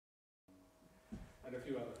and a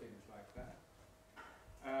few other things like that.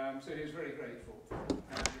 So he was very grateful,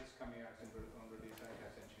 and it's coming out on release. I think I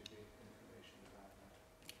sent you the information about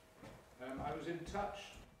that. I was in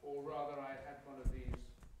touch, or rather I had one of these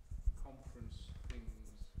conference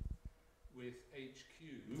things with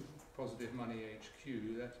HQ, Positive Money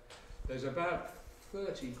HQ, that there's about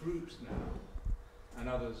 30 groups now, and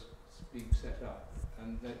others being set up,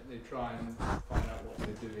 and they try and find out what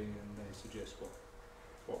they're doing, and they suggest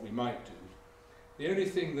what we might do. The only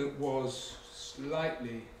thing that was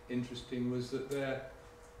slightly interesting was that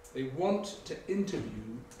they want to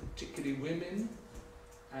interview particularly women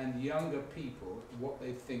and younger people what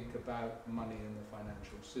they think about money and the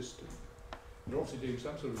financial system. They're also doing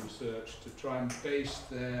some sort of research to try and base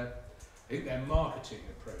their marketing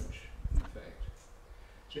approach, in effect.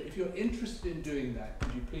 So if you're interested in doing that,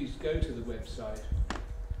 could you please go to the website,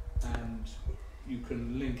 and you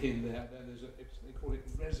can link in there. They call it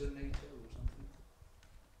Resonator or something.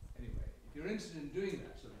 Anyway, if you're interested in doing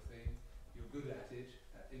that sort of thing, you're good at it,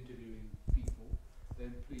 at interviewing people,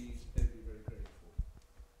 then please, they'd be very grateful.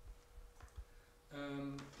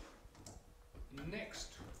 Next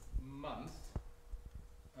month,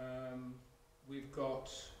 we've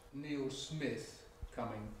got Neil Smith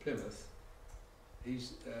coming, Plymouth.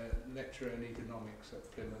 He's a lecturer in economics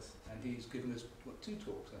at Plymouth, and he's given us, what, 2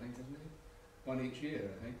 talks, I think, hasn't he? 1 each year,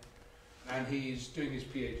 I think. And he's doing his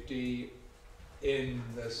PhD in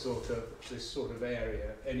this sort of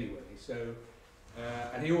area anyway. So,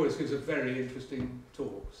 and he always gives a very interesting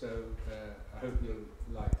talk. So I hope you'll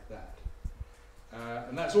like that.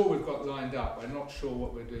 And that's all we've got lined up. I'm not sure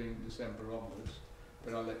what we're doing December onwards,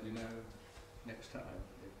 but I'll let you know next time.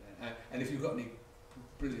 And if you've got any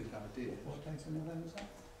brilliant ideas. What date in November is that?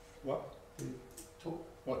 What? The talk?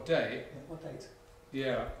 What day? Yeah, what date?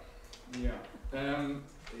 Yeah.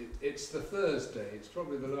 It's the Thursday. It's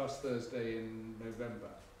probably the last Thursday in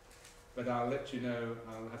November. But I'll let you know.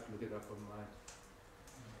 I'll have to look it up on my...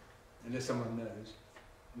 unless someone knows.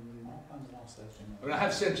 When's the last Thursday? Well, I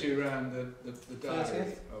have sent you around the diary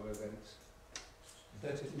 30th? of events.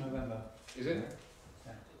 30th November. Is it?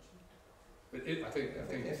 Yeah. But I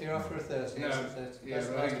think if you're after a Thursday, no, it's yeah,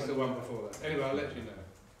 but I think it's the one before that. Anyway, I'll let you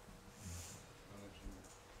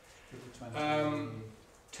know.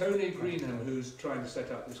 Tony Greenham, who's trying to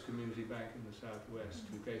set up this community bank in the southwest,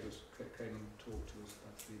 who came and talked to us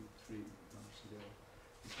about three months ago,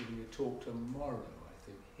 is giving a talk tomorrow, I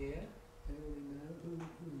think. Here? Anybody know?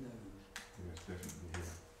 Who knows? Yes, definitely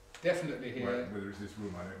here. Definitely here. Well, whether it's this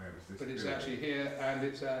room, I don't know. It's this but it's building. actually here, and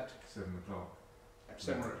it's at 7 o'clock. At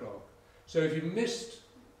 7 o'clock. So if you missed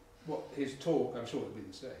what his talk, I'm sure it'll be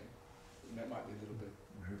the same. That might be a little bit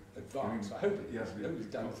advanced. I hope it is. I hope he's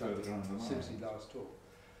done something since he last talked.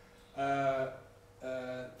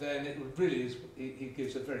 Then it really is, he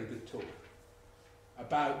gives a very good talk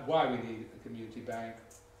about why we need a community bank,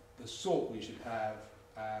 the sort we should have,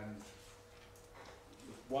 and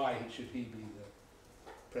why should he be the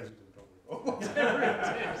president of it, or whatever it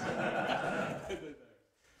is. I don't know.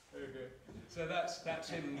 Okay. So that's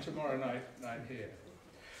him tomorrow night here.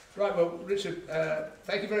 Right, well, Richard,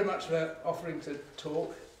 thank you very much for offering to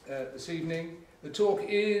talk this evening. The talk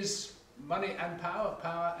is Money and Power,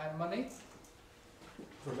 Power and Money.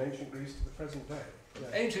 From ancient Greece to the present day.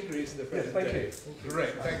 From ancient Greece to the present day. Thank you.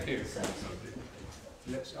 Great, thank you.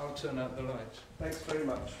 I'll turn out the lights. Thanks very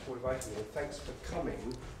much for inviting me, and thanks for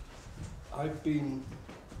coming. I've been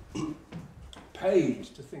paid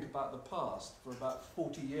to think about the past for about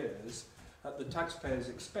 40 years at the taxpayer's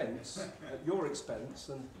expense, at your expense,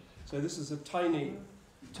 and so this is a tiny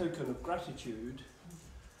token of gratitude.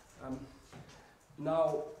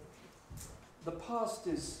 Now, the past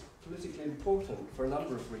is politically important for a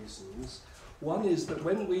number of reasons. One is that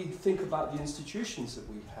when we think about the institutions that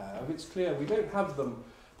we have, it's clear we don't have them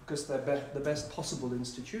because they're the best possible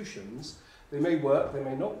institutions. They may work, they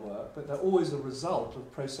may not work, but they're always a result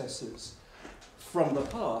of processes from the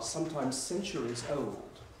past, sometimes centuries old.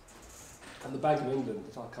 And the Bank of England,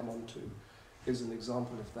 that I'll come on to, is an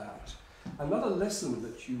example of that. Another lesson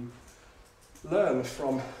that you learn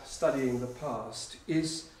from studying the past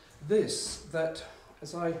is this, that,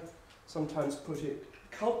 as I sometimes put it,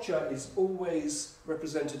 culture is always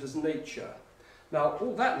represented as nature. Now,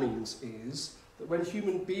 all that means is that when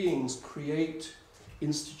human beings create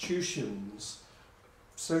institutions,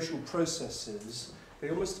 social processes, they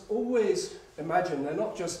almost always imagine they're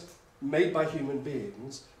not just made by human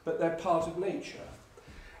beings, but they're part of nature.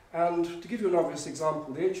 And to give you an obvious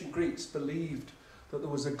example, the ancient Greeks believed that there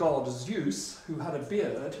was a god, Zeus, who had a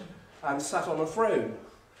beard and sat on a throne.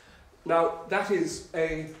 Now, that is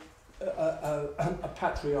a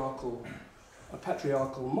patriarchal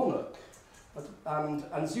monarch.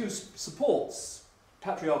 And Zeus supports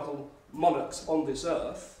patriarchal monarchs on this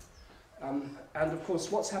earth. And of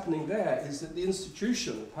course, what's happening there is that the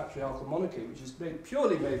institution of patriarchal monarchy, which is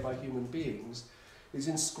purely made by human beings, is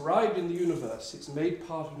inscribed in the universe. It's made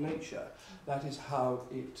part of nature. That is how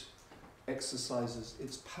it exercises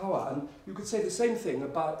its power. And you could say the same thing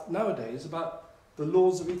about nowadays about the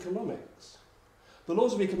laws of economics. The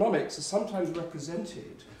laws of economics are sometimes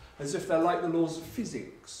represented as if they're like the laws of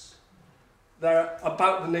physics. They're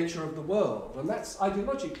about the nature of the world, and that's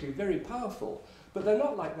ideologically very powerful. But they're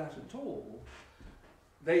not like that at all.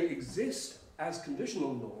 They exist as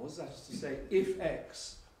conditional laws, that is to say, if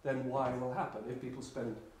X, then Y will happen. If people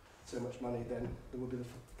spend so much money, then there will be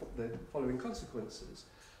the following consequences.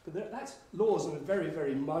 But that's laws in a very,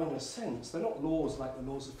 very minor sense. They're not laws like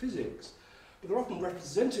the laws of physics, but they're often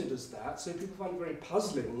represented as that, so people find it very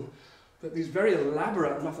puzzling that these very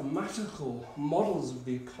elaborate mathematical models of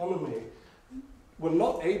the economy were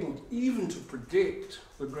not able even to predict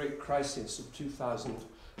the great crisis of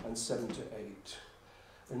 2007 to 8,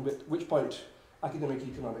 at which point academic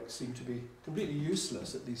economics seemed to be completely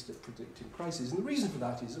useless, at least at predicting crises. And the reason for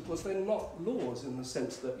that is, of course, they're not laws in the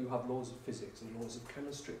sense that you have laws of physics and laws of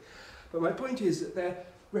chemistry. But my point is that they're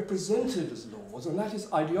represented as laws, and that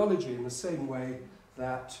is ideology in the same way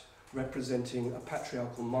that representing a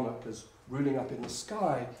patriarchal monarch as ruling up in the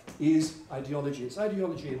sky is ideology. It's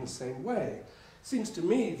ideology in the same way. It seems to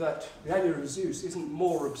me that the idea of Zeus isn't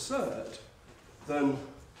more absurd than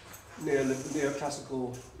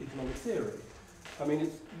neoclassical economic theory. I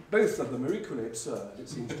mean, both of them are equally absurd, it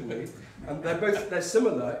seems to me, and they're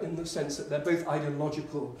similar in the sense that they're both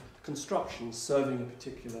ideological constructions serving a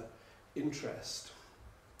particular interest.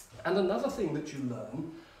 And another thing that you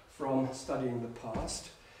learn from studying the past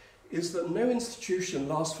is that no institution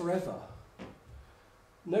lasts forever.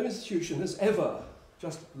 No institution has ever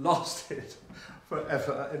just lasted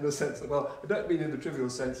forever in the sense that, well, I don't mean in the trivial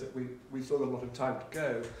sense that we've still got a lot of time to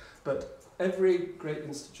go, but every great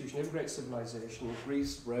institution, every great civilization,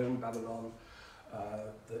 Greece, Rome, Babylon,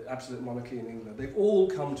 the absolute monarchy in England, they've all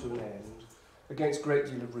come to an end against a great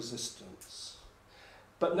deal of resistance.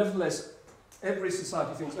 But nevertheless, every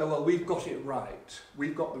society thinks, oh, well, we've got it right.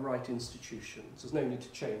 We've got the right institutions. There's no need to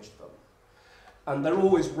change them. And they're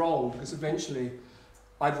always wrong, because eventually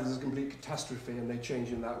either there's a complete catastrophe and they change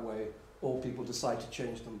in that way, or people decide to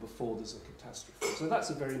change them before there's a catastrophe. So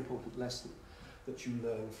that's a very important lesson that you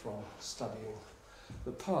learn from studying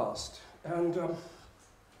the past. And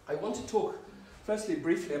I want to talk, firstly,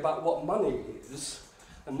 briefly about what money is,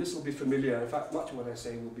 and this will be familiar. In fact, much of what I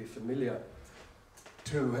say will be familiar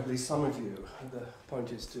to at least some of you. The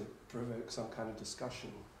point is to provoke some kind of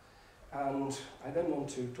discussion. And I then want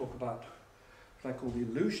to talk about what I call the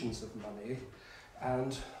illusions of money,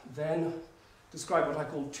 and then describe what I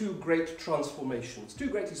call two great transformations, two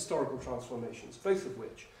great historical transformations, both of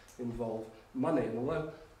which involve money. And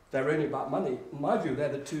although they're only about money, in my view, they're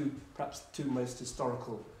perhaps the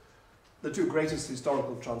two greatest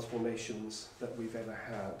historical transformations that we've ever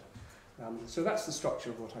had. So that's the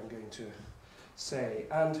structure of what I'm going to say.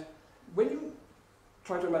 And when you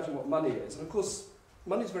try to imagine what money is, and of course,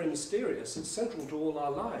 money is very mysterious. It's central to all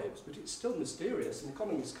our lives, but it's still mysterious, and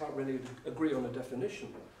economists can't really agree on a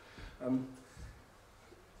definition.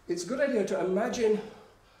 It's a good idea to imagine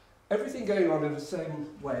everything going on in the same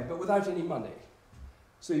way, but without any money.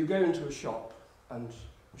 So you go into a shop, and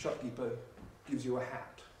the shopkeeper gives you a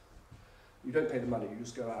hat. You don't pay the money, you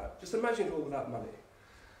just go out. Just imagine it all without money.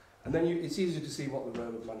 And then it's easy to see what the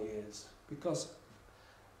role of money is, because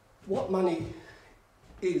what money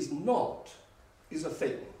is not is a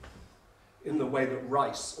thing, in the way that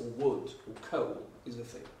rice or wood or coal is a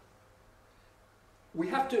thing. We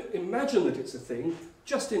have to imagine that it's a thing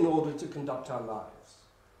just in order to conduct our lives.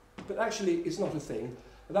 But actually, it's not a thing,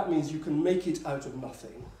 and that means you can make it out of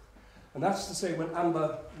nothing. And that's to say, when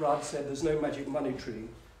Amber Rudd said there's no magic money tree,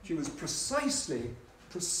 she was precisely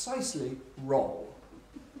wrong.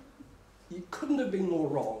 You couldn't have been more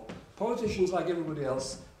wrong. Politicians, like everybody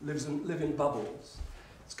else, live in bubbles.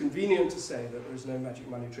 It's convenient to say that there is no magic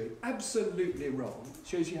money tree. Absolutely wrong. It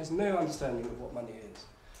shows she has no understanding of what money is.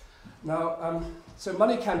 Now, so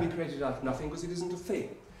money can be created out of nothing because it isn't a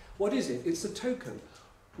thing. What is it? It's a token.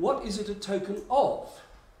 What is it a token of?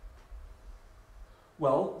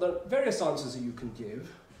 Well, there are various answers that you can give,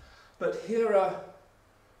 but here are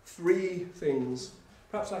three things,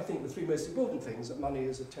 perhaps I think the three most important things that money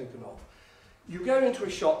is a token of. You go into a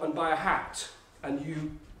shop and buy a hat, and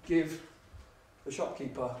you give the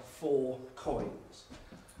shopkeeper 4 coins.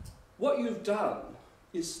 What you've done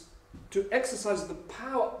is to exercise the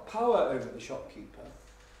power over the shopkeeper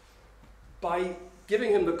by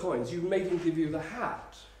giving him the coins, you've made him give you the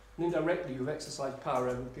hat. And indirectly, you've exercised power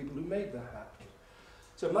over the people who made the hat.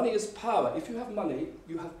 So money is power. If you have money,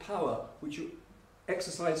 you have power, which you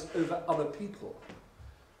exercise over other people.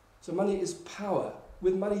 So money is power.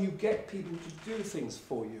 With money, you get people to do things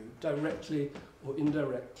for you, directly or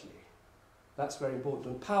indirectly. That's very important.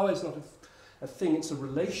 And power is not a thing, it's a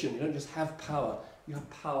relation. You don't just have power, you have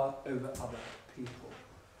power over other people.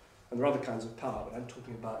 And there are other kinds of power, but I'm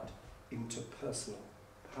talking about interpersonal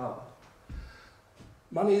power.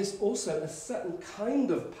 Money is also a certain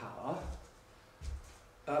kind of power,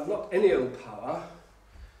 not any old power.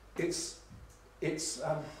 It's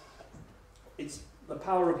the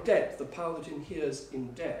power of debt, the power that inheres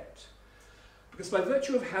in debt. Because by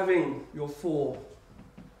virtue of having your £4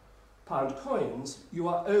 coins, you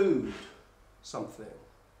are owed something.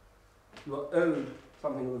 You are owed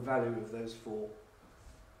something of the value of those £4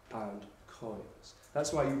 coins.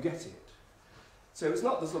 That's why you get it. So it's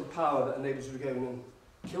not the sort of power that enables you to go in and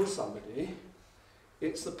kill somebody.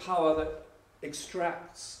 It's the power that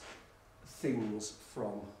extracts things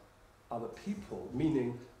from other people,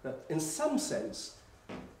 meaning that in some sense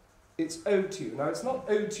it's owed to you. Now it's not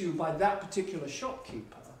owed to you by that particular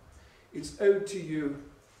shopkeeper, it's owed to you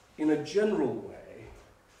in a general way.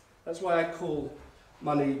 That's why I call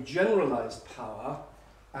money generalised power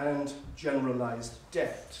and generalised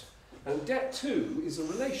debt. And debt too is a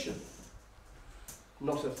relation,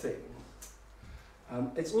 not a thing.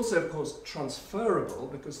 It's also, of course, transferable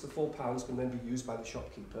because the £4 can then be used by the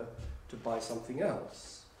shopkeeper to buy something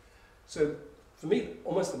else. So, for me,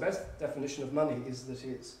 almost the best definition of money is that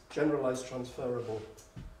it's generalised, transferable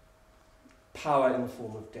power in the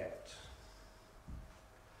form of debt.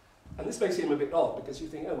 And this may seem a bit odd because you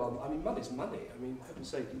think, oh, well, I mean, money's money. I mean, for heaven's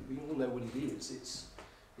sake, we all know what it is.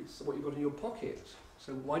 It's what you've got in your pocket.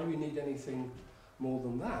 So why do we need anything more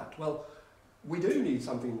than that? Well, we do need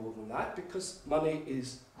something more than that because money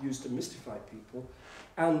is used to mystify people,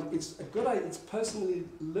 and it's a good idea, it's personally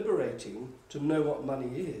liberating to know what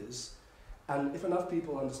money is, and if enough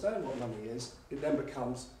people understand what money is, it then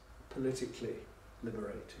becomes politically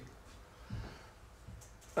liberating.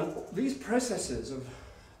 And these processes of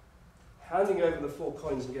handing over the 4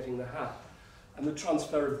 coins and getting the hat, and the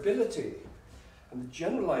transferability and the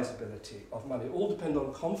generalizability of money all depend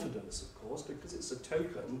on confidence, of course, because it's a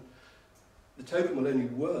token. The token will only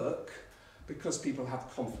work because people have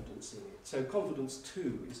confidence in it. So confidence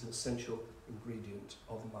too is an essential ingredient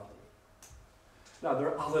of money. Now there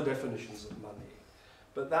are other definitions of money,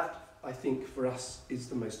 but that, I think, for us is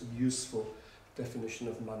the most useful definition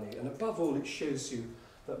of money. And above all, it shows you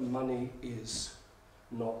that money is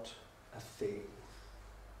not a thing.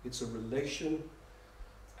 It's a relation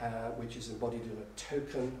which is embodied in a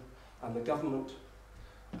token, and the government,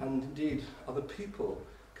 and indeed other people,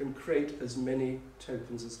 can create as many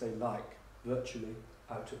tokens as they like, virtually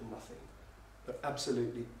out of nothing. There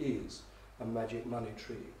absolutely is a magic money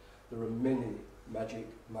tree. There are many magic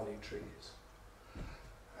money trees.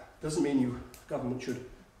 Doesn't mean government should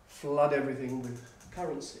flood everything with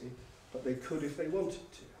currency, but they could if they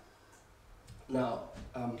wanted to. Now,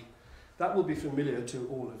 that will be familiar to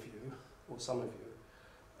all of you, or some of you,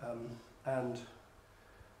 and let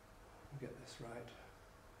me get this right.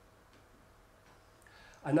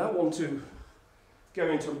 I now want to go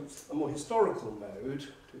into a more historical mode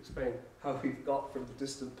to explain how we've got from the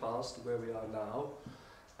distant past to where we are now,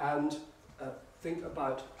 and think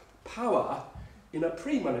about power in a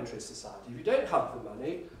pre-monetary society. If you don't have the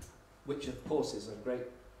money, which of course is a great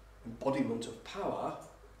embodiment of power,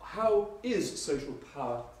 how is social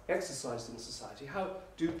power exercised in society? How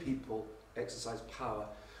do people exercise power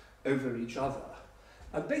over each other?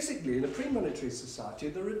 And basically, in a pre-monetary society,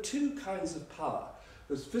 there are 2 kinds of power.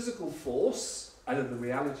 There's physical force, either the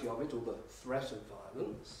reality of it or the threat of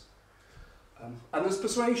violence, and there's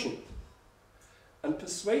persuasion. And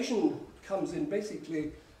persuasion comes in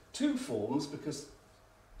basically 2 forms, because,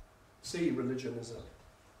 see, religion is a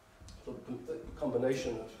sort of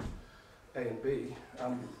combination of A and B.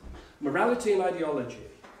 Morality and ideology.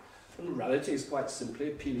 And morality is quite simply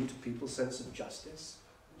appealing to people's sense of justice,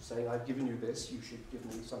 saying, I've given you this, you should give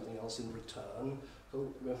me something else in return.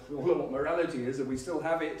 We all know what morality is, and we still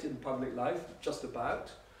have it in public life, just about.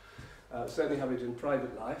 Certainly have it in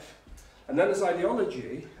private life. And then there's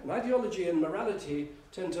ideology, and ideology and morality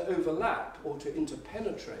tend to overlap or to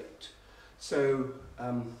interpenetrate. So,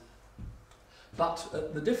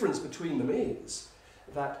 but the difference between them is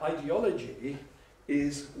that ideology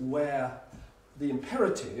is where the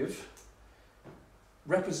imperative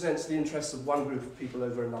represents the interests of one group of people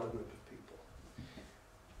over another group of people.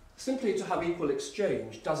 Simply to have equal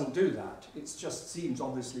exchange doesn't do that. It just seems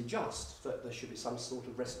obviously just that there should be some sort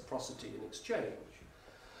of reciprocity in exchange.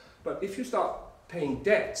 But if you start paying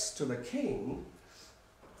debts to the king,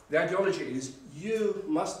 the ideology is you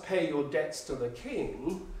must pay your debts to the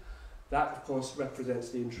king. That, of course, represents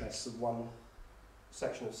the interests of one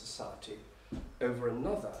section of society over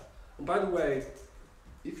another. And by the way,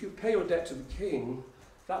 if you pay your debt to the king,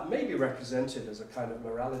 that may be represented as a kind of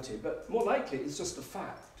morality, but more likely it's just a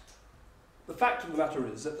fact. The fact of the matter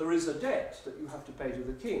is that there is a debt that you have to pay to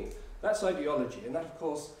the king. That's ideology, and that, of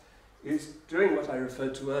course, is doing what I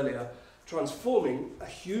referred to earlier, transforming a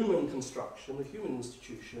human construction, a human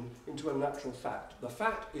institution, into a natural fact. The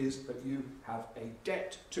fact is that you have a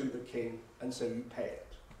debt to the king, and so you pay it.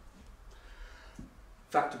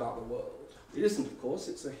 Fact about the world. It isn't, of course,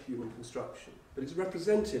 it's a human construction, but it's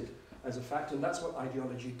represented as a fact, and that's what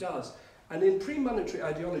ideology does. And in pre-monetary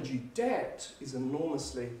ideology, debt is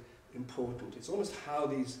enormously important. It's almost how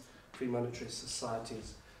these pre-monetary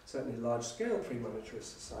societies, certainly large-scale pre-monetary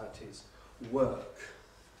societies, work.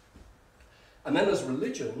 And then there's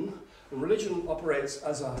religion, and religion operates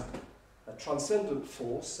as a transcendent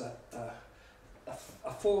force,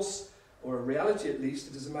 a force, or a reality at least,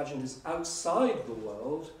 that is imagined as outside the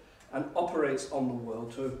world and operates on the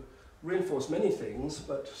world to reinforce many things,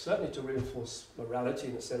 but certainly to reinforce morality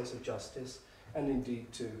in a sense of justice, and indeed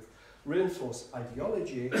to reinforce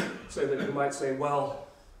ideology, so that you might say, well,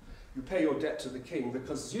 you pay your debt to the king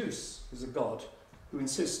because Zeus is a god who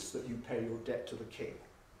insists that you pay your debt to the king.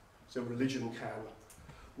 So religion can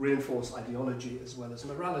reinforce ideology as well as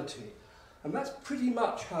morality. And that's pretty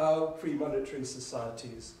much how pre-monetary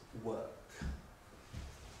societies work.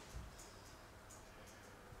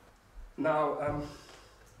 Now,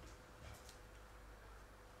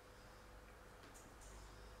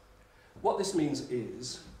 what this means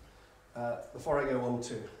is, before I go on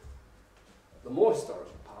to the more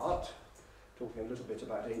historical part, talking a little bit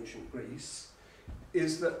about ancient Greece,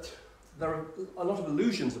 is that there are a lot of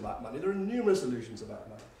illusions about money. There are numerous illusions about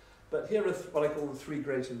money. But here are what I call the three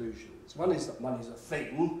great illusions. One is that money is a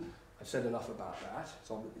thing. I've said enough about that.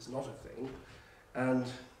 It's not a thing. And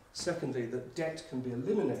secondly, that debt can be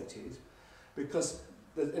eliminated, because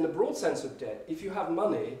in a broad sense of debt, if you have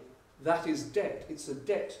money, that is debt. It's a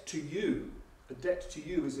debt to you. A debt to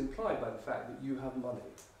you is implied by the fact that you have money.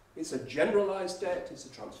 It's a generalized debt, it's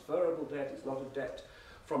a transferable debt, it's not a debt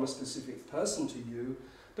from a specific person to you,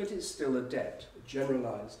 but it's still a debt, a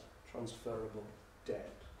generalized, transferable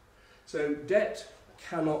debt. So debt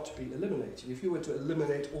cannot be eliminated. If you were to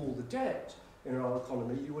eliminate all the debt in our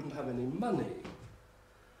economy, you wouldn't have any money.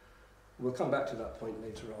 We'll come back to that point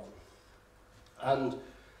later on. And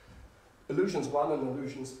illusions 1 and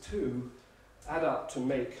illusions 2 add up to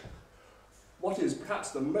make what is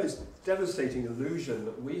perhaps the most devastating illusion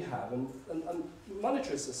that we have, and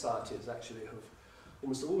monetary societies actually have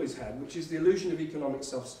almost always had, which is the illusion of economic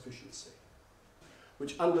self-sufficiency,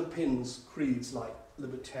 which underpins creeds like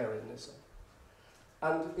libertarianism.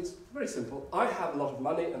 And it's very simple. I have a lot of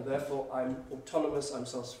money, and therefore I'm autonomous, I'm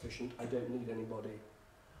self-sufficient, I don't need anybody.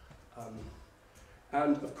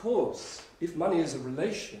 And of course, if money is a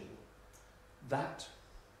relation, that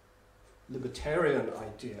libertarian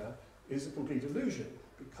idea is a complete illusion,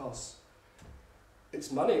 because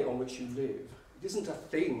it's money on which you live. It isn't a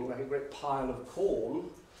thing like a great pile of corn.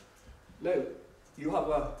 No, you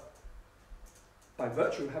have by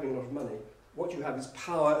virtue of having a lot of money, what you have is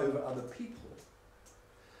power over other people.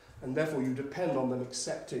 And therefore you depend on them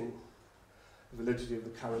accepting the validity of the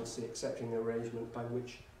currency, accepting the arrangement by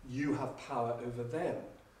which you have power over them.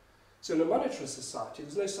 So in a monetary society,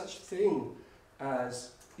 there's no such thing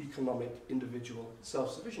as economic individual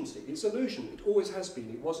self-sufficiency. It's an illusion. It always has been.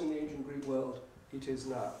 It was in the ancient Greek world. It is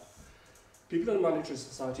now. People in a monetary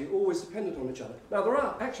society are always dependent on each other. Now, there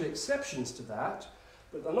are actually exceptions to that,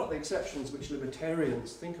 but they're not the exceptions which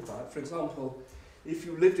libertarians think about. For example, if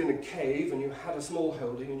you lived in a cave and you had a small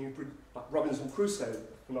holding, and like Robinson Crusoe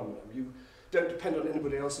phenomenon, you don't depend on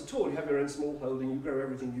anybody else at all. You have your own small holding, you grow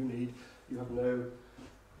everything you need, you have no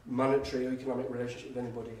monetary or economic relationship with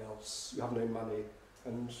anybody else, you have no money,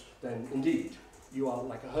 and then indeed you are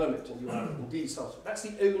like a hermit, and you are indeed self-sufficient. That's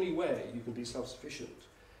the only way you can be self-sufficient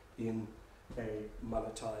in a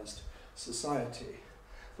monetized society.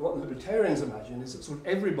 But what the libertarians imagine is that sort of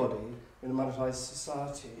everybody in a monetized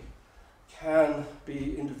society can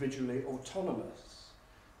be individually autonomous,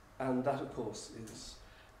 and that, of course,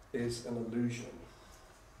 is an illusion.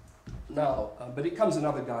 Now, but it comes in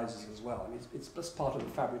other guises as well. I mean, it's just part of the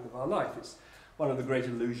fabric of our life. It's one of the great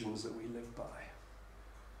illusions that we live by.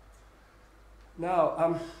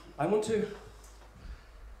 Now, I want to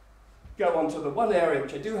go on to the one area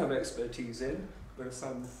which I do have expertise in, because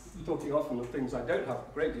I'm talking often of things I don't have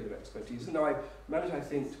a great deal of expertise in. Now I managed, I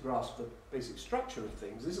think, to grasp the basic structure of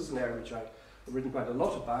things. This is an area which I have written quite a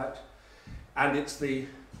lot about, and it's the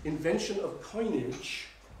invention of coinage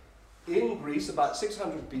in Greece about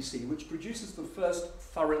 600 BC, which produces the first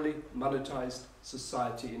thoroughly monetized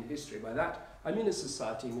society in history. By that, I mean a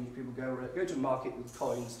society in which people go to market with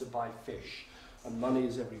coins to buy fish, and money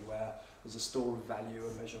is everywhere. There's a store of value,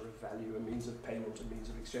 a measure of value, a means of payment, a means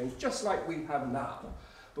of exchange, just like we have now,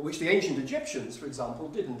 but which the ancient Egyptians, for example,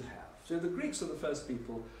 didn't have. So the Greeks are the first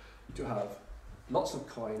people to have lots of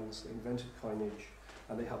coins, they invented coinage,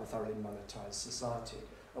 and they have a thoroughly monetized society.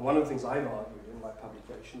 And one of the things I've argued in my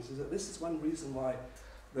publications is that this is one reason why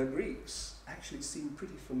the Greeks actually seem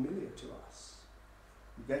pretty familiar to us.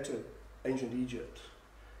 You go to ancient Egypt,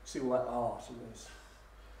 see all that art, and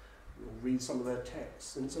you'll read some of their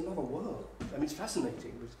texts, and it's another world. I mean, it's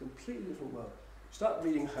fascinating, but it's a completely different world. You start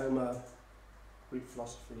reading Homer, Greek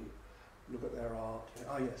philosophy, look at their art, you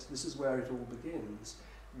know, yes, this is where it all begins.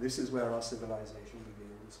 This is where our civilization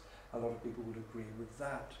begins. A lot of people would agree with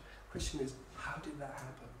that. The question is, how did that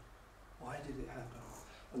happen? Why did it happen?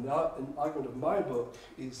 And an argument of my book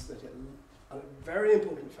is that a very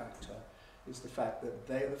important factor is the fact that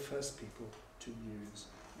they are the first people to use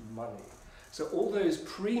money. So all those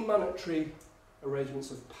pre-monetary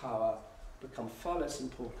arrangements of power become far less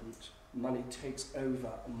important. Money takes over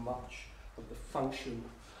much of the function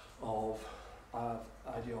of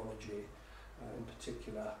ideology, in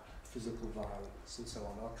particular physical violence and so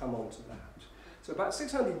on. I'll come on to that. So about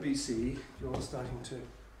 600 BC, you're starting to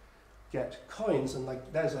get coins, and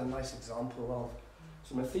like there's a nice example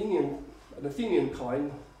of an Athenian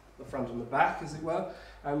coin, the front and the back, as it were.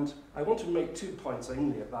 And I want to make 2 points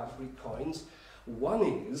only about Greek coins. One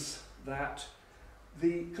is that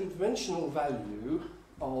the conventional value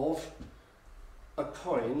of a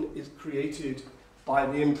coin is created by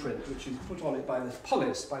the imprint, which is put on it by the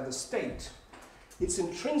polis, by the state. Its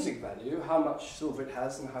intrinsic value, how much silver it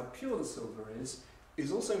has and how pure the silver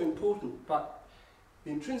is also important, but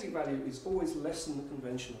the intrinsic value is always less than the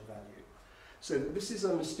conventional value. So this is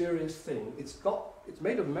a mysterious thing. It's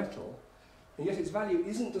made of metal, and yet its value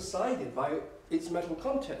isn't decided by its metal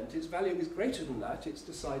content. Its value is greater than that. It's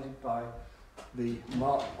decided by the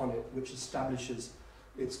mark on it, which establishes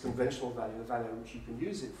its conventional value, the value which you can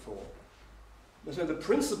use it for. And so the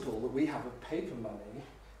principle that we have of paper money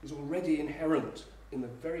is already inherent in the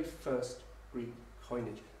very first Greek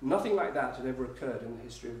coinage. Nothing like that had ever occurred in the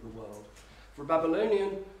history of the world. For a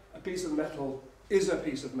Babylonian, a piece of metal is a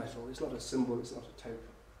piece of metal. It's not a symbol, it's not a token.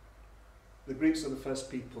 The Greeks are the first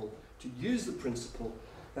people to use the principle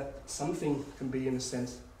that something can be, in a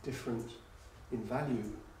sense, different in value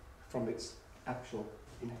from its actual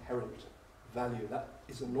inherent value. That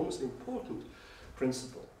is an enormously important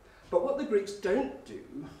principle. But what the Greeks don't do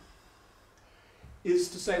is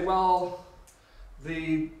to say, well,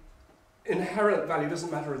 the inherent value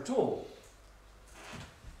doesn't matter at all.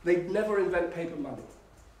 They never invent paper money.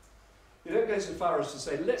 They don't go so far as to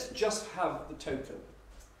say, let's just have the token.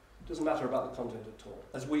 It doesn't matter about the content at all,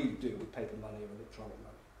 as we do with paper money or electronic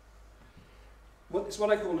money. It's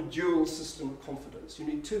what I call a dual system of confidence. You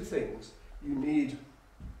need 2 things. You need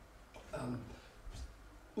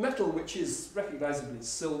metal which is recognizably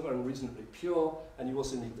silver and reasonably pure, and you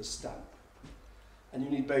also need the stamp. And you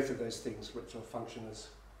need both of those things which will function as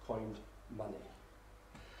coined money.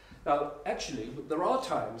 Now, actually, there are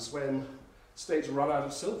times when states run out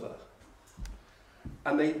of silver,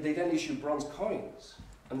 and they then issue bronze coins.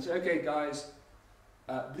 And say, okay, guys,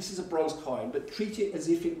 this is a bronze coin, but treat it as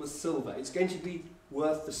if it was silver. It's going to be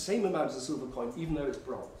worth the same amount as a silver coin, even though it's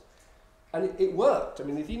bronze. And it worked. I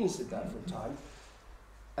mean, the Athenians did that for a time.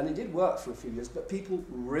 And it did work for a few years, but people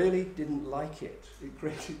really didn't like it. It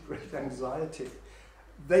created great anxiety.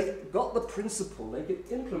 They got the principle, they could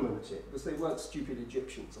implement it, because they weren't stupid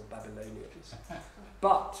Egyptians or Babylonians.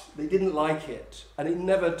 But they didn't like it, and it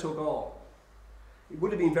never took on. It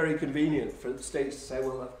would have been very convenient for the states to say,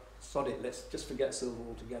 well, sod it, let's just forget silver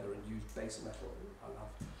altogether and use base metal and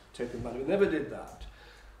have token money. We never did that.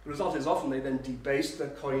 The result is often they then debased their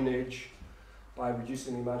coinage by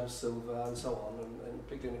reducing the amount of silver and so on, and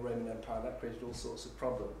particularly in the Roman Empire, that created all sorts of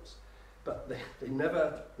problems. But they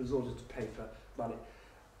never resorted to paper money.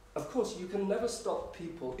 Of course, you can never stop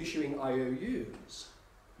people issuing IOUs.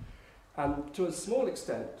 And to a small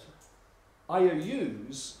extent,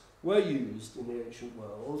 IOUs were used in the ancient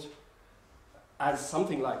world as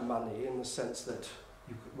something like money, in the sense that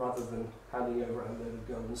you could, rather than handing over a load of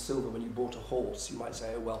gold and silver when you bought a horse, you might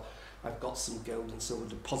say, oh, well, I've got some gold and silver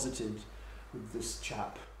deposited with this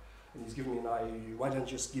chap, and he's giving me an IOU, why don't I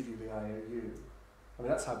just give you the IOU? I mean,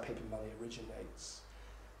 that's how paper money originates.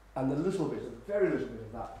 And a little bit, a very little bit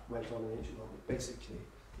of that went on in ancient world, but basically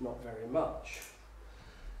not very much.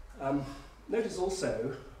 Notice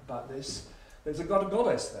also about this, there's a god and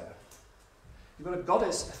goddess there. You've got a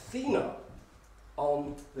goddess Athena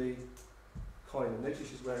on the coin, and notice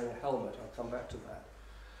she's wearing a helmet, I'll come back to that.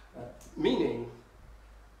 Meaning,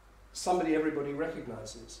 somebody everybody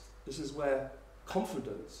recognizes. This is where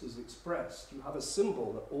confidence is expressed. You have a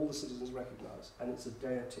symbol that all the citizens recognize, and it's a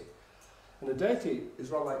deity. And a deity is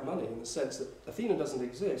rather like money in the sense that Athena doesn't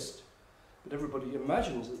exist, but everybody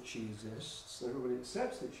imagines that she exists, and everybody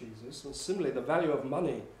accepts that she exists, and similarly the value of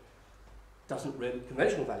money doesn't really,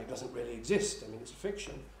 conventional value doesn't really exist. I mean, it's a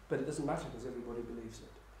fiction, but it doesn't matter because everybody believes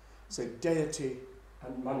it. So deity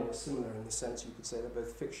and money are similar in the sense you could say they're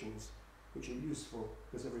both fictions which are useful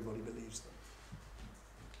because everybody believes them.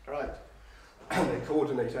 All right, and they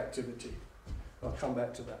coordinate activity. I'll come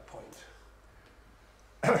back to that point.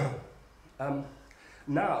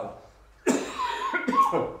 Now,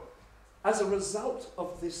 as a result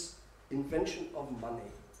of this invention of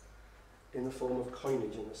money in the form of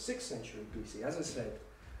coinage in the 6th century BC, as I said,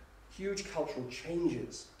 huge cultural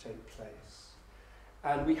changes take place.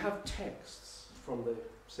 And we have texts from the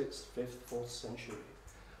 6th, 5th, 4th century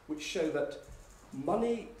which show that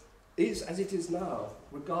money is, as it is now,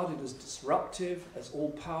 regarded as disruptive, as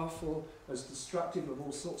all-powerful, as destructive of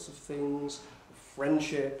all sorts of things, of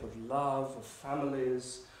friendship, of love, of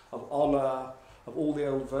families, of honour, of all the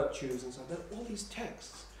old virtues and so on. There are all these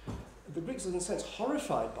texts. The Greeks are, in a sense,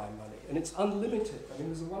 horrified by money, and it's unlimited. I mean,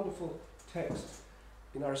 there's a wonderful text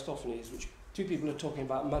in Aristophanes which two people are talking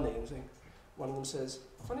about money and saying, one of them says,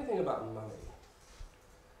 funny thing about money,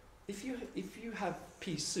 if you have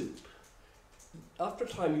pea soup, after a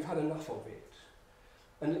time you've had enough of it.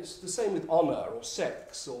 And it's the same with honour or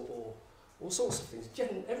sex or all sorts of things.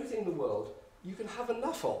 Generally, everything in the world you can have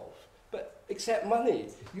enough of, but except money.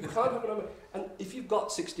 You can't have enough. And if you've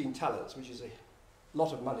got 16 talents, which is a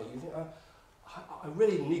lot of money, you think, I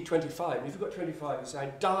really need 25. And if you've got 25, you say, I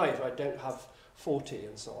die if I don't have 40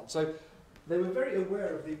 and so on. So they were very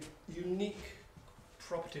aware of the unique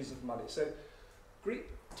properties of money. So Greek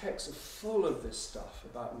texts are full of this stuff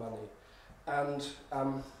about money. And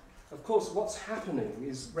of course, what's happening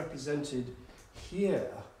is represented here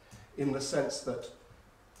in the sense that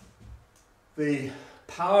the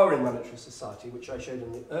power in monetary society, which I showed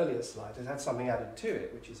in the earlier slide, has had something added to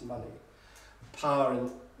it, which is money. Power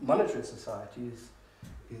in monetary society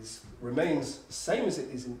remains the same as it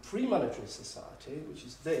is in pre-monetary society, which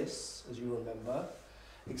is this, as you remember,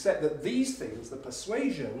 except that these things, the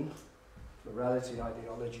persuasion, morality,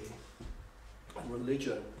 ideology, and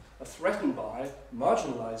religion, are threatened by,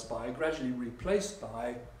 marginalized by, gradually replaced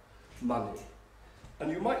by money.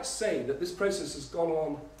 And you might say that this process has gone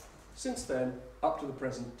on since then up to the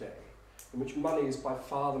present day, in which money is by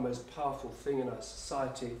far the most powerful thing in our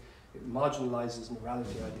society. It marginalizes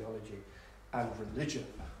morality, ideology, and religion.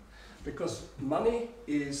 Because money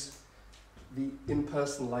is the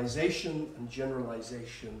impersonalization and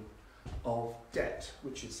generalization of debt,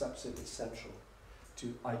 which is absolutely central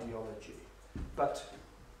to ideology. But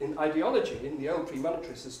in ideology, in the old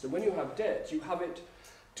pre-monetary system, when you have debt, you have it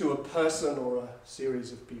to a person or a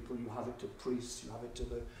series of people, you have it to priests, you have it to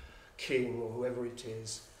the king or whoever it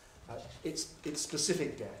is. It's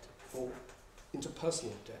specific debt or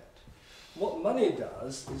interpersonal debt. What money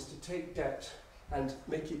does is to take debt and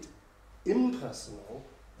make it impersonal.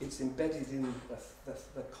 It's embedded in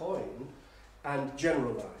the coin and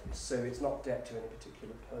generalized, so it's not debt to any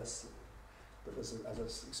particular person, but as I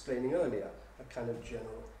was explaining earlier, a kind of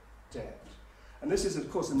general debt. And this is, of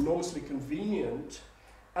course, enormously convenient,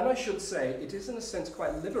 and I should say it is in a sense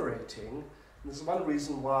quite liberating. And this is one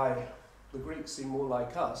reason why the Greeks seem more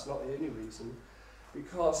like us, not the only reason,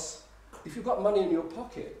 because if you've got money in your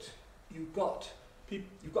pocket, you've got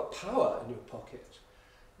power in your pocket.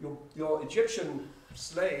 Your Egyptian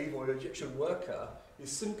slave or your Egyptian worker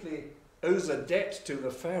is simply owes a debt to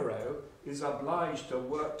the pharaoh, is obliged to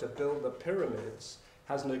work to build the pyramids,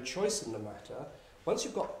 has no choice in the matter. Once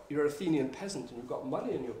you've got your Athenian peasant and you've got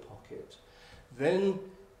money in your pocket, then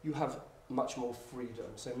you have much more freedom.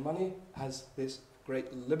 So money has this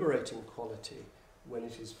great liberating quality when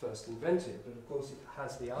it is first invented, but of course it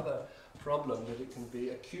has the other problem that it can be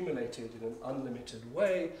accumulated in an unlimited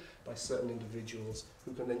way by certain individuals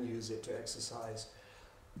who can then use it to exercise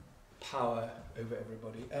power over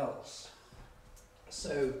everybody else.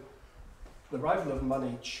 So the arrival of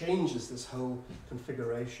money changes this whole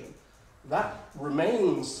configuration. That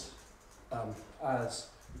remains as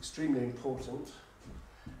extremely important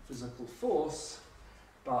physical force,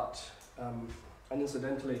 but, and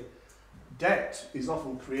incidentally, debt is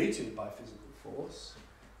often created by physical force,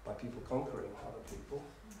 by people conquering other people,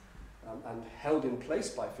 and held in place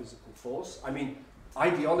by physical force. I mean,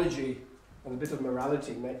 ideology and a bit of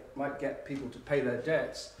morality might get people to pay their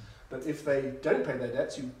debts, but if they don't pay their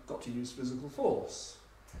debts, you've got to use physical force.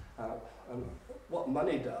 And what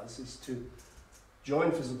money does is to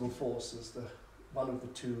join physical force as one of the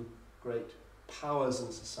two great powers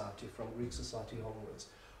in society, from Greek society onwards,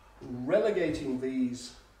 relegating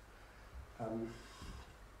these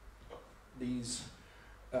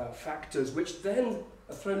factors, which then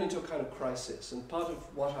are thrown into a kind of crisis. And part of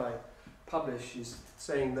what I publish is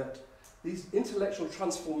saying that these intellectual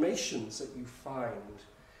transformations that you find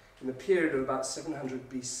in the period of about 700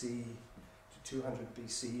 BC to 200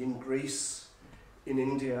 BC in Greece, in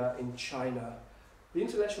India, in China, the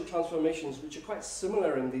intellectual transformations which are quite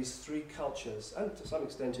similar in these three cultures, and to some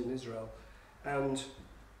extent in Israel, and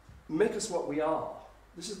make us what we are.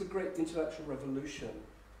 This is the great intellectual revolution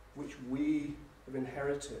which we have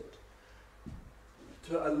inherited.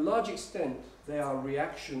 To a large extent, they are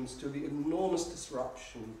reactions to the enormous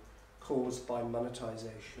disruption caused by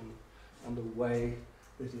monetization and the way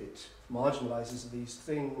that it marginalizes these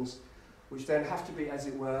things, which then have to be, as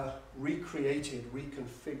it were, recreated,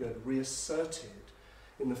 reconfigured, reasserted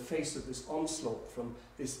in the face of this onslaught from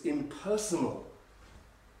this impersonal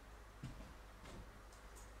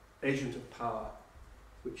agent of power,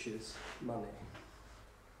 which is money.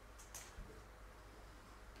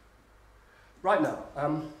 Right now,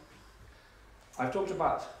 I've talked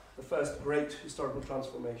about the first great historical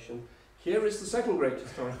transformation. Here is the second great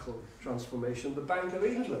historical transformation, the Bank of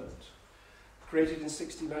England, created in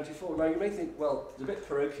 1694. Now you may think, well, it's a bit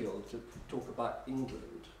parochial to talk about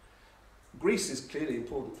England. Greece is clearly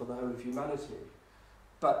important for the whole of humanity,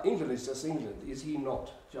 but England is just England. Is he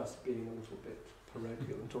not just being a little bit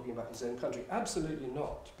parochial and talking about his own country? Absolutely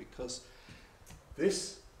not, because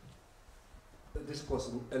this of course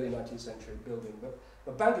is an early 19th century building, but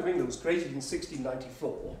the Bank of England was created in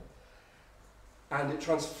 1694, and it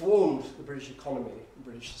transformed the British economy and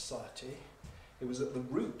British society. It was at the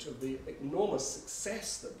root of the enormous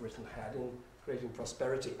success that Britain had in creating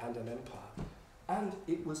prosperity and an empire, and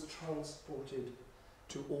it was transported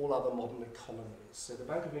to all other modern economies. So the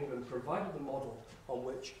Bank of England provided the model on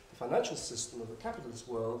which the financial system of the capitalist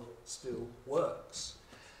world still works.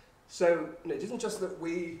 So it isn't just that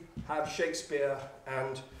we have Shakespeare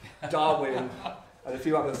and Darwin and a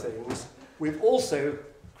few other things. We've also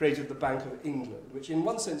created the Bank of England, which in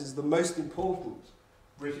one sense is the most important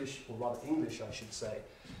British, or rather English, I should say,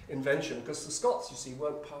 invention, because the Scots, you see,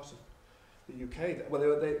 weren't part of the UK. Well,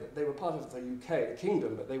 they were part of the UK, the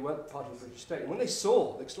kingdom, but they weren't part of the British state. And when they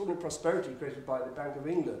saw the extraordinary prosperity created by the Bank of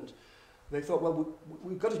England, they thought, well,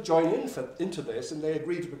 we've got to join into this, and they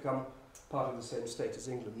agreed to become part of the same state as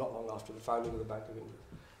England, not long after the founding of the Bank of England.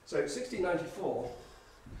 So 1694,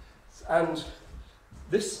 and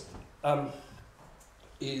this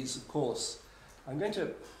is, of course, I'm going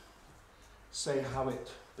to say how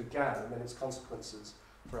it began and then its consequences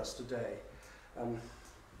for us today.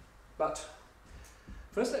 But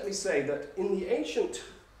first let me say that in the ancient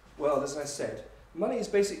world, as I said, money is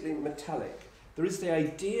basically metallic. There is the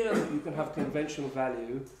idea that you can have conventional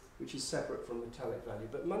value, which is separate from metallic value,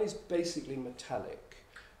 but money is basically metallic,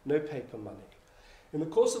 no paper money. In the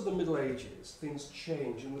course of the Middle Ages, things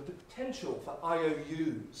change, and the potential for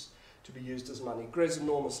IOUs to be used as money grows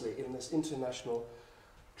enormously in this international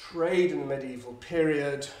trade in the medieval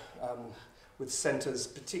period, with centres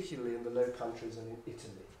particularly in the Low Countries and in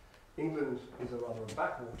Italy. England is a rather a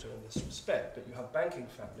backwater in this respect, but you have banking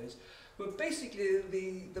families. But basically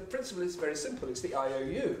the principle is very simple, it's the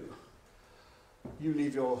IOU. You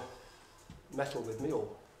leave your metal with me or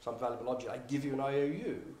some valuable object, I give you an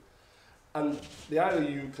IOU. And the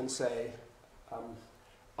IOU can say,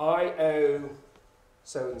 I owe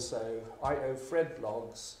so-and-so, I owe Fred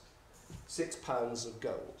Bloggs £6 of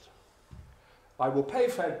gold. I will pay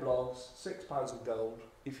Fred Bloggs £6 of gold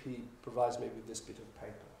if he provides me with this bit of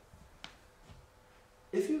paper.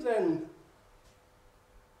 If you then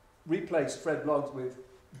replace Fred Bloggs with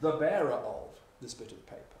the bearer of this bit of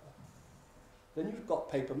paper, then you've got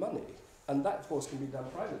paper money. And that, of course, can be done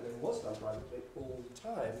privately. It was done privately all the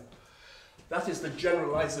time. That is the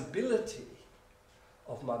generalizability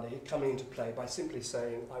of money coming into play by simply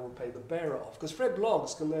saying, I will pay the bearer of. Because Fred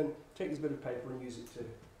Bloggs can then take this bit of paper and use it to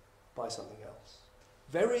buy something else.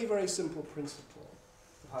 Very, very simple principle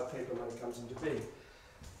of how paper money comes into being.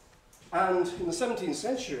 And in the 17th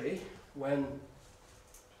century, when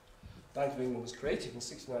Bank of England was created in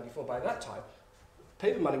 1694, by that time,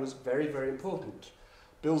 paper money was very, very important.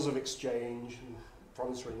 Bills of exchange, and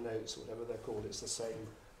promissory notes, or whatever they're called, it's the same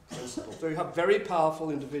principle. So you have very powerful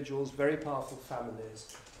individuals, very powerful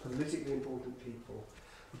families, politically important people,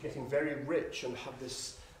 getting very rich and have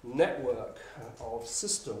this network of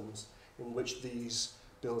systems in which these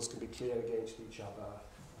bills can be cleared against each other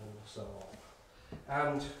and so on.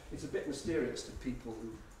 And it's a bit mysterious to people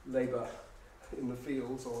who labour in the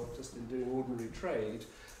fields or just in doing ordinary trade,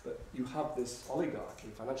 but you have this oligarchy,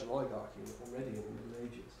 financial oligarchy already in the Middle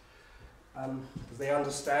Ages. Because they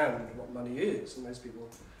understand what money is, and most people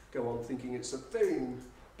go on thinking it's a thing.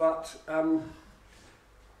 But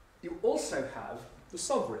you also have the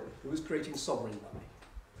sovereign, who is creating sovereign money.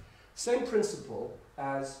 Same principle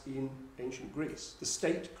as in ancient Greece. The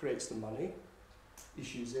state creates the money,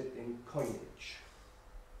 issues it in coinage.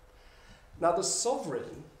 Now the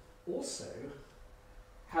sovereign also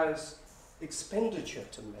has expenditure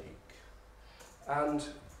to make. And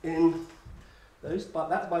in those, but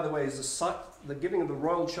that, by the way, is the giving of the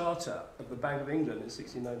Royal Charter of the Bank of England in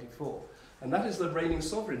 1694. And that is the reigning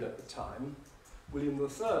sovereign at the time, William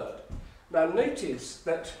III. Now notice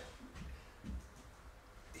that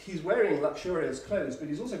he's wearing luxurious clothes, but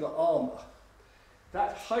he's also got armour.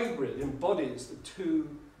 That hybrid embodies the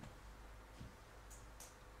two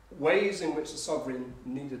ways in which the sovereign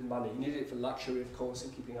needed money. He needed it for luxury, of course,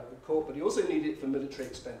 in keeping up the court, but he also needed it for military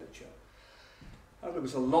expenditure. And there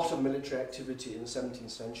was a lot of military activity in the 17th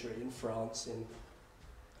century in France, in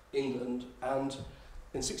England, and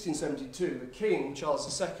in 1672, the king,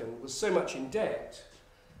 Charles II, was so much in debt,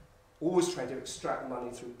 always trying to extract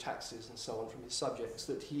money through taxes and so on from his subjects,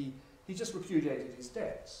 that he just repudiated his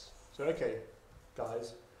debts. So, okay,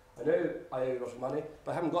 guys, I know I owe you a lot of money,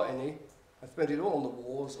 but I haven't got any. I spent it all on the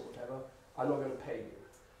wars or whatever. I'm not going to pay you.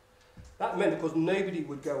 That meant, of course, nobody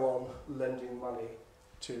would go on lending money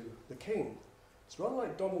to the king. It's rather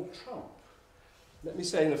like Donald Trump. Let me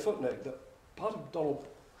say in a footnote that part of Donald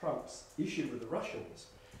Trump's issue with the Russians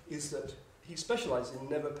is that he specialised in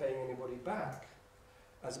never paying anybody back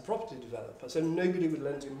as a property developer, so nobody would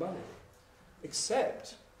lend him money,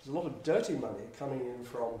 except there's a lot of dirty money coming in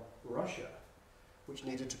from Russia, which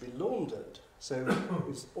needed to be laundered. So it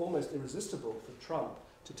was almost irresistible for Trump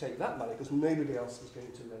to take that money because nobody else was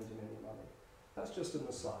going to lend him any money. That's just an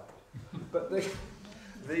aside. But the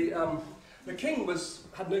king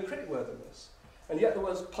had no creditworthiness, and yet there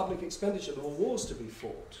was public expenditure. There were wars to be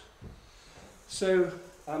fought. So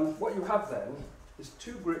what you have then is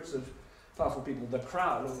two groups of powerful people, the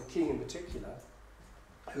crown, or the king in particular,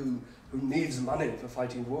 who needs money for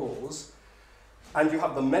fighting wars, and you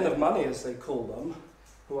have the men of money, as they call them,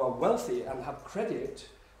 who are wealthy and have credit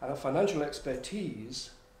and have financial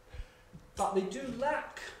expertise, but they do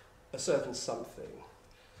lack a certain something.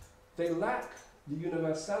 They lack the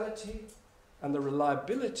universality and the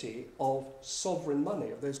reliability of sovereign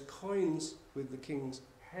money, of those coins with the king's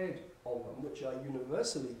head on them, which are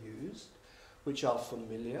universally used, which are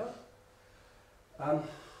familiar,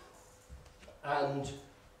 and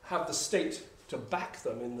have the state to back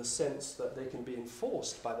them in the sense that they can be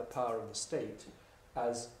enforced by the power of the state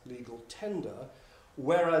as legal tender,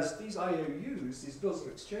 whereas these IOUs, these bills of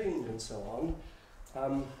exchange and so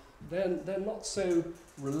on, they're not so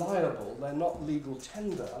reliable, they're not legal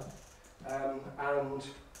tender, and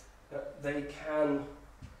they can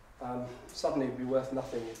suddenly be worth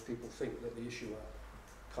nothing if people think that the issuer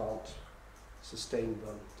can't sustain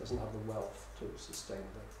them, doesn't have the wealth to sustain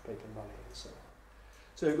the paper money and so on.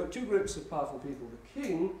 So you've got two groups of powerful people, the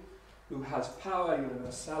king, who has power,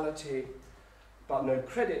 universality, but no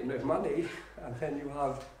credit, no money, and then you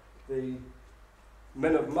have the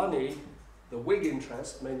men of money, the Whig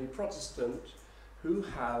interest, mainly Protestant, who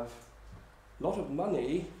have a lot of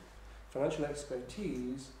money, financial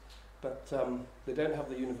expertise, but they don't have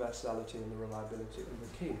the universality and the reliability of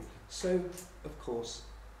the king. So, of course,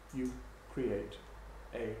 you create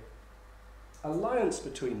an alliance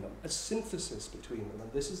between them, a synthesis between them,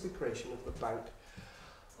 and this is the creation of the Bank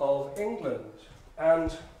of England.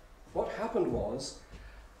 And what happened was,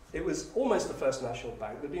 it was almost the first national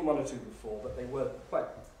bank. There'd been one or two before, but they were quite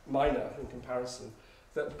minor in comparison,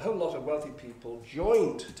 that a whole lot of wealthy people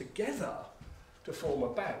joined together to form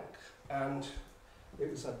a bank. And it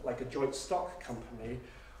was like a joint stock company,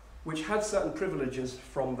 which had certain privileges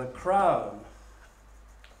from the crown.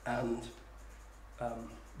 And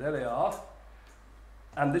there they are.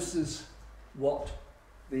 And this is what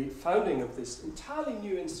the founding of this entirely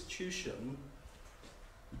new institution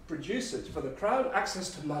produces for the crown: access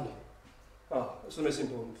to money. Oh, that's the most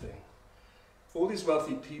important thing. All these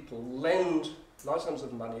wealthy people lend large sums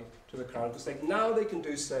of money to the crown because now they can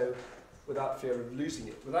do so without fear of losing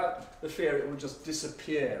it, without the fear it will just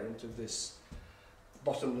disappear into this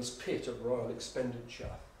bottomless pit of royal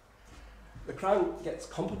expenditure. The Crown gets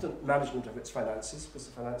competent management of its finances, because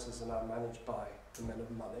the finances are now managed by the men of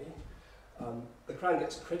money. The Crown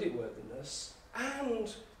gets creditworthiness,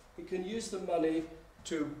 and it can use the money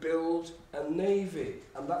to build a navy.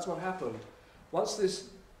 And that's what happened. Once this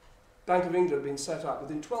Bank of England had been set up,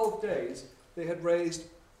 within 12 days, they had raised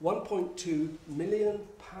 £1.2 million,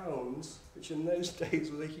 which in those days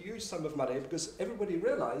was a huge sum of money, because everybody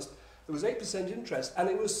realised there was 8% interest, and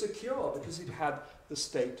it was secure because it had the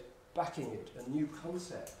state backing it, a new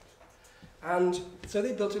concept. And so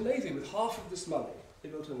they built a navy with half of this money. They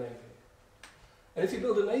built a navy. And if you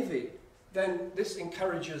build a navy, then this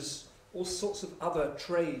encourages all sorts of other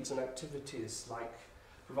trades and activities, like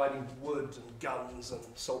providing wood and guns and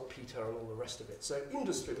saltpeter and all the rest of it. So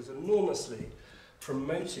industry was enormously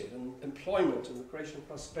promoted, and employment and the creation of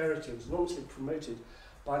prosperity was enormously promoted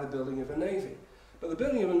by the building of a navy. But the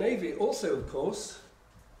building of a navy also, of course,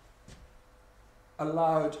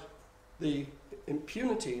 allowed the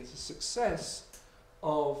impunity, the success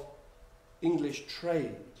of English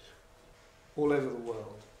trade all over the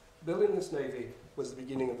world. Building this navy was the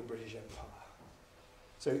beginning of the British Empire.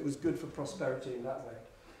 So it was good for prosperity in that way.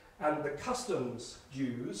 And the customs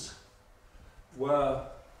dues were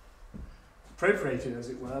appropriated, as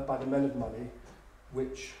it were, by the men of money,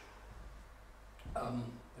 which,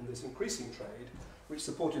 in this increasing trade, which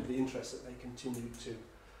supported the interest that they continued to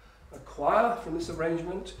acquire from this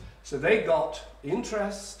arrangement. So they got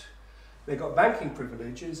interest, they got banking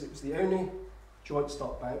privileges. It was the only joint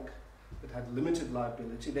stock bank that had limited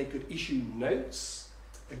liability. They could issue notes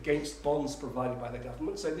against bonds provided by the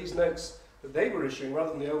government. So these notes that they were issuing,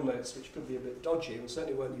 rather than the old notes, which could be a bit dodgy and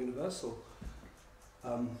certainly weren't universal,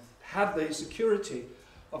 had the security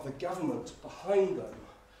of the government behind them.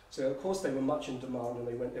 So of course they were much in demand and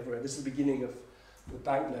they went everywhere. This is the beginning of the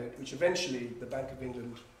banknote, which eventually the Bank of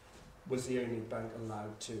England was the only bank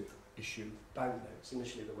allowed to issue banknotes.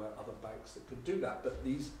 Initially there were other banks that could do that, but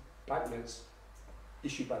these banknotes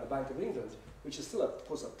issued by the Bank of England, which is still, of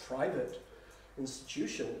course, a private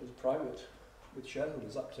institution, it was private with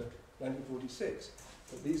shareholders up to 1946,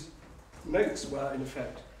 but these notes were in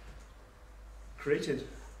effect created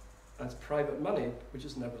as private money, which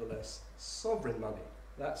is nevertheless sovereign money.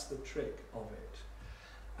 That's the trick of it.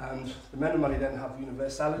 And the men of money then have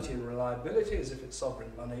universality and reliability as if it's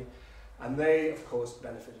sovereign money, and they, of course,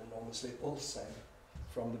 benefit enormously also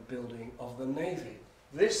from the building of the navy.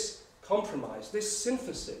 This compromise, this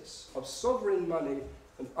synthesis of sovereign money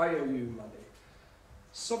and IOU money,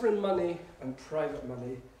 sovereign money and private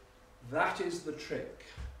money, that is the trick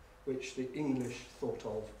which the English thought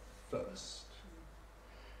of first.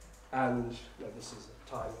 And this is a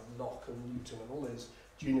time of Locke and Newton and all those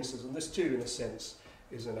geniuses, and this too, in a sense,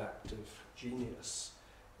 is an act of genius,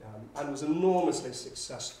 and was enormously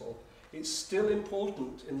successful. It's still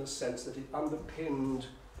important in the sense that it underpinned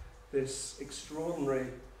this extraordinary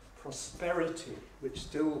prosperity, which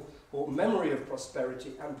still, or memory of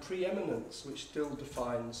prosperity and preeminence, which still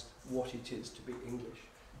defines what it is to be English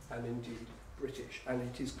and indeed British. And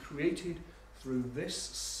it is created through this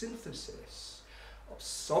synthesis of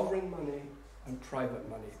sovereign money and private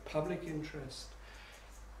money, public interest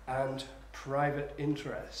and private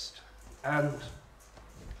interest. And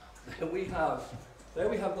there we have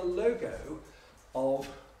the logo of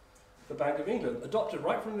the Bank of England, adopted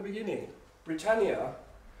right from the beginning. Britannia,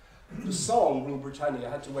 the song Rule Britannia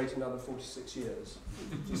had to wait another 46 years,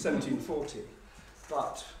 to 1740.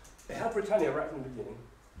 But they had Britannia right from the beginning.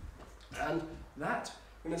 And that,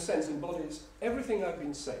 in a sense, embodies everything I've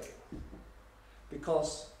been saying.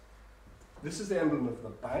 Because this is the emblem of the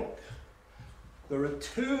bank. There are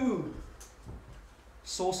two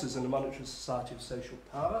sources in a monetary society of social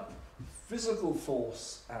power: physical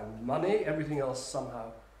force and money. Everything else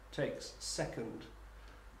somehow takes second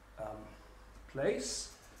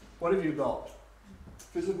place. What have you got?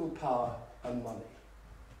 Physical power and money.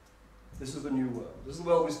 This is the new world. This is the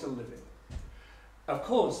world we still live in. Of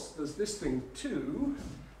course, there's this thing too,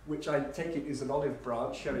 which I take it is an olive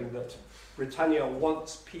branch showing that Britannia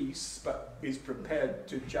wants peace, but is prepared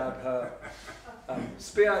to jab her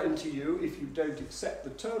spear into you if you don't accept the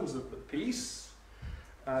terms of the peace.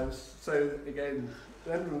 So again,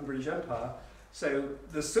 the emblem of the British Empire. So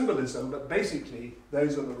the symbolism, but basically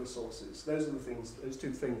those are the resources. Those are the things. Those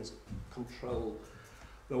two things control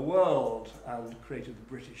the world and created the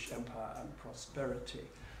British Empire and prosperity.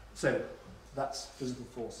 So that's physical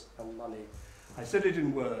force and money. I said it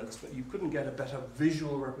in words, but you couldn't get a better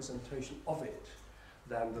visual representation of it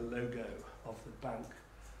than the logo of the Bank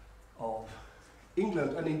of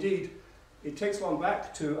England. And indeed, it takes one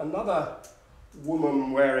back to another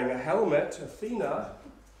woman wearing a helmet, Athena,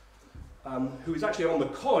 who is actually on the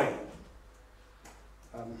coin.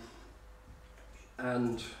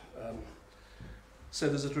 So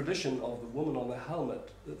there's a tradition of the woman on the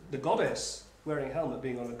helmet, the goddess wearing a helmet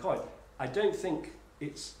being on a coin. I don't think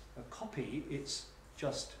it's a copy, it's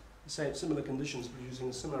just, say, it's similar conditions producing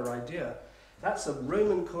a similar idea. That's a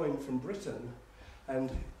Roman coin from Britain,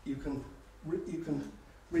 and you can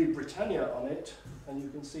read Britannia on it, and you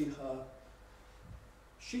can see her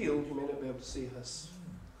shield. You may not be able to see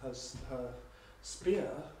her spear,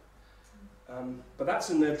 but that's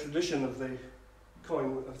in their tradition of the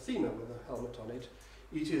coin with Athena with a helmet on it.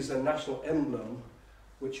 It is a national emblem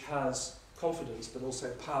which has confidence but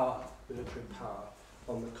also power, military power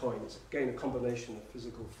on the coin. It's again a combination of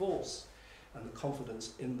physical force and the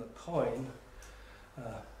confidence in the coin,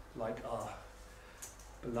 like our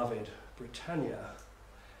beloved Britannia.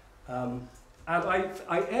 And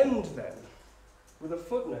I end then with a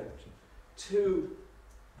footnote to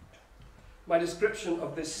my description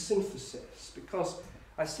of this synthesis, because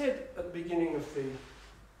I said at the beginning of the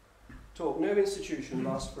talk, no institution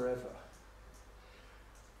lasts forever.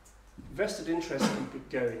 Vested interest keep it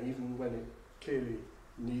going even when it clearly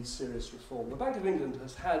needs serious reform. The Bank of England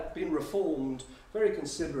has been reformed very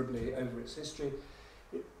considerably over its history.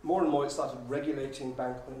 More and more it started regulating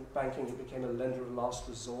banking. It became a lender of last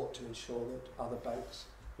resort to ensure that other banks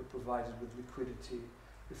were provided with liquidity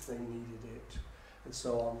if they needed it, and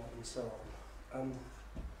so on and so on.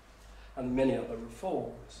 And many other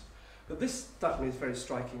reforms. But this struck me as very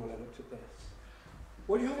striking when I looked at this.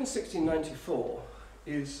 What you have in 1694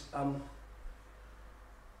 is an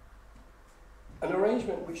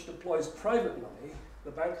arrangement which deploys private money,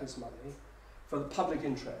 the bankers' money, for the public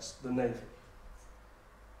interest, the Navy.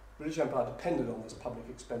 The British Empire depended on this public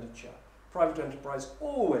expenditure. Private enterprise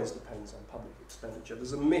always depends on public expenditure.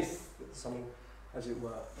 There's a myth that something, as it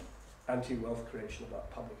were, anti-wealth creation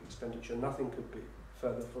about public expenditure. Nothing could be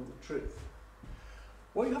further from the truth.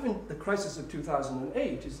 What you have in the crisis of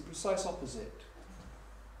 2008 is the precise opposite.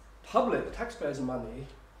 Public taxpayers' money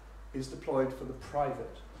is deployed for the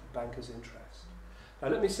private banker's interest. Now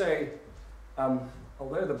let me say,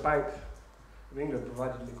 although the Bank of England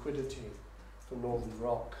provided liquidity for Northern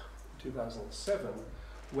Rock in 2007,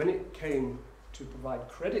 when it came to provide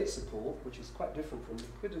credit support, which is quite different from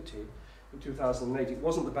liquidity, in 2008 it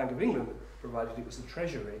wasn't the Bank of England that provided it, was the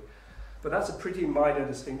Treasury. But that's a pretty minor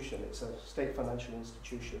distinction. It's a state financial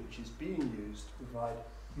institution which is being used to provide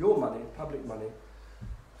your money, public money,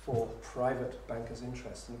 for private bankers'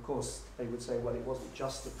 interests. And of course, they would say, well, it wasn't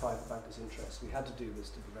just the private bankers' interests. We had to do this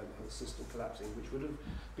to prevent the whole system collapsing, which would have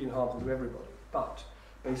been harmful to everybody. But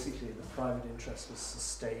basically, the private interest was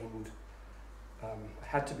sustained,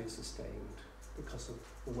 had to be sustained because of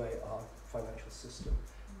the way our financial system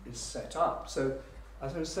is set up. So,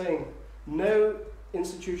 as I was saying, no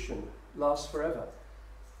institution lasts forever.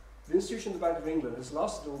 The institution of the Bank of England has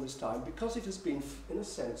lasted all this time because it has been, in a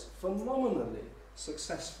sense, phenomenally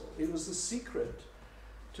successful. It was the secret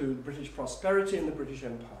to the British prosperity and the British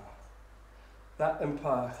Empire. That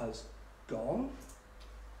empire has gone.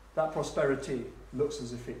 That prosperity looks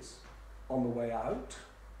as if it's on the way out.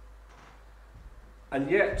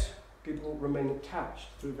 And yet, people remain attached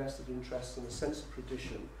through vested interests and a sense of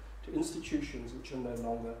tradition to institutions which are no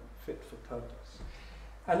longer fit for purpose.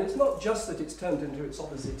 And it's not just that it's turned into its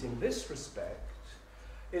opposite in this respect,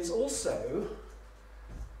 it's also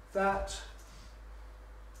that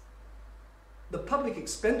the public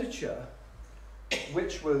expenditure,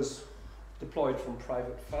 which was deployed from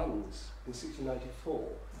private funds in 1694,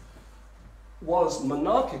 was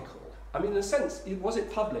monarchical. I mean, in a sense, was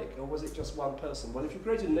it public or was it just one person? Well, if you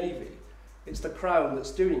create a navy, it's the crown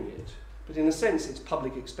that's doing it, but in a sense, it's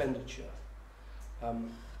public expenditure.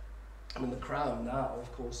 I mean, the crown now,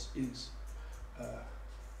 of course, is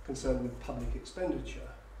concerned with public expenditure.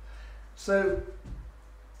 So,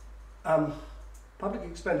 public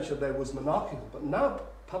expenditure there was monarchical, but now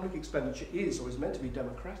public expenditure is, or is meant to be,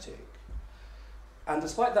 democratic. And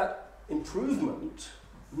despite that improvement,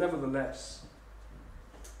 nevertheless,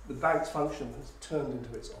 the bank's function has turned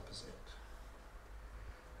into its opposite.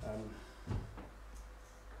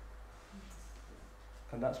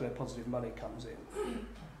 And that's where positive money comes in.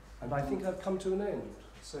 And I think I've come to an end.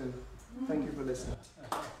 So thank you for listening.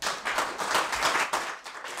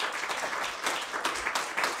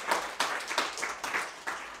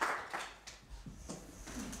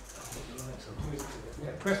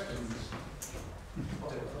 Yeah, questions?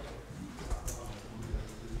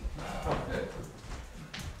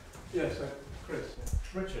 Yes, Chris.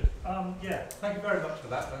 Richard, yeah, thank you very much for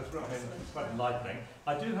that. That was quite enlightening.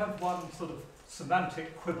 I do have one sort of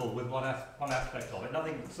semantic quibble with one aspect of it,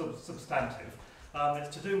 nothing sort of substantive.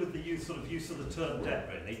 It's to do with the use of the term debt,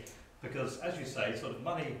 really, because, as you say, sort of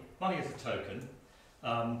money is a token.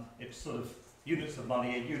 It's sort of units of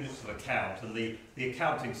money are units of account, and the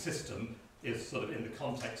accounting system is sort of in the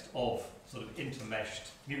context of sort of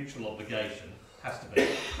intermeshed mutual obligation, has to be.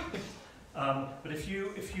 But if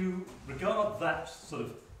you regard that sort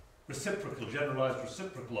of generalised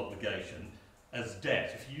reciprocal obligation as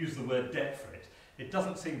debt, if you use the word debt for it, it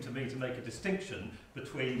doesn't seem to me to make a distinction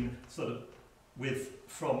between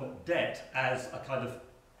from debt as a kind of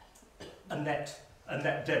a net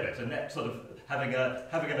debit, a net sort of having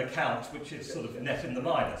an account which is sort of net in the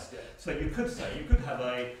minus. Yeah. So you could have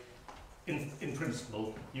in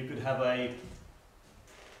principle, you could have a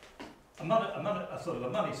sort of a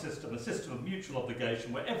money system, a system of mutual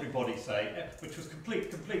obligation where everybody which was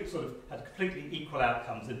complete sort of had completely equal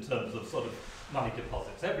outcomes in terms of sort of money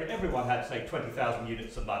deposits. Everyone had, say, 20,000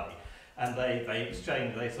 units of money, and they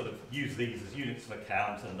sort of use these as units of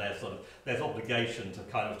account, and there's obligation to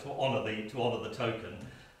honour the token,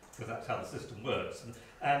 because that's how the system works.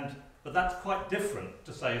 But that's quite different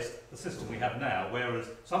to say the system we have now, whereas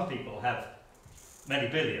some people have many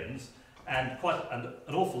billions, and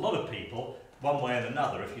an awful lot of people, one way and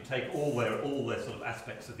another, if you take all their sort of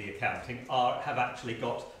aspects of the accounting, have actually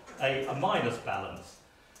got a minus balance.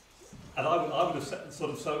 And I would have said,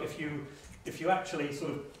 sort of, so if you actually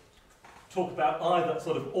sort of talk about either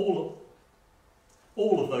sort of all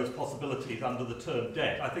of those possibilities under the term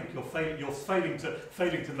debt, I think you're failing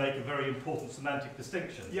to make a very important semantic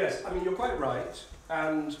distinction. Yes, I mean, you're quite right,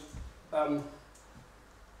 and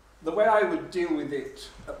the way I would deal with it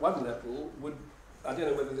at one level would, I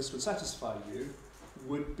don't know whether this would satisfy you,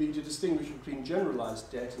 would be to distinguish between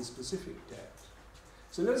generalised debt and specific debt.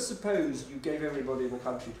 So let's suppose you gave everybody in the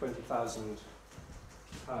country £20,000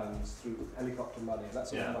 through helicopter money, and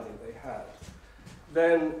that's all the money they had.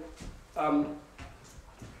 Then,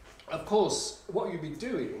 of course, what you'd be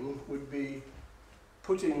doing would be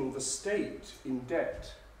putting the state in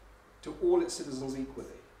debt to all its citizens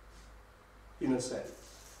equally, in a sense,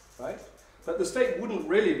 right? But the state wouldn't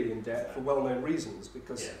really be in debt for well-known reasons,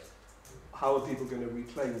 because how are people going to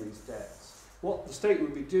reclaim these debts? What the state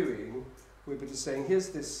would be doing would be just saying, here's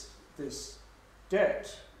this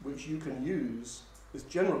debt which you can use, this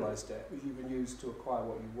generalised debt which you can use to acquire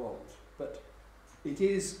what you want. But it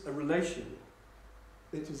is a relation,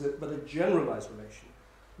 but a generalised relation.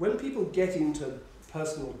 When people get into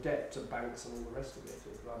personal debt to banks and all the rest of it,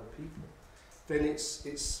 or to other people, then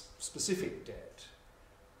it's specific debt,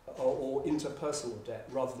 or interpersonal debt,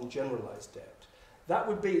 rather than generalised debt. That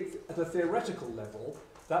would be, at a theoretical level,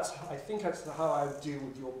 I think that's how I would deal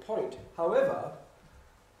with your point. However,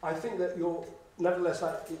 I think that nevertheless,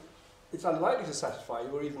 it's unlikely to satisfy you,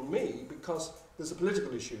 or even me, because there's a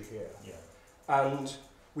political issue here. Yeah. And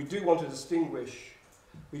we do want to distinguish,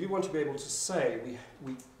 we do want to be able to say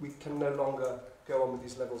we can no longer go on with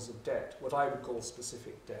these levels of debt, what I would call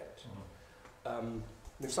specific debt. Mm-hmm.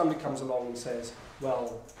 If somebody comes along and says,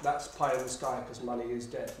 well, that's pie in the sky because money is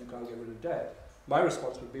debt, you can't get rid of debt, my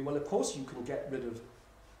response would be, well, of course you can get rid of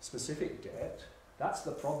specific debt, that's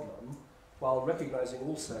the problem, while recognising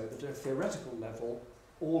also that at a theoretical level,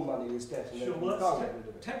 all money is debt, and sure, you can't get rid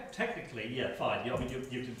of it. Technically, yeah, fine. I mean,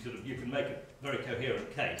 you can make a very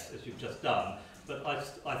coherent case, as you've just done. But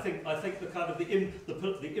I think the kind of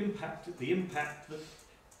the impact that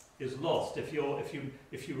is lost if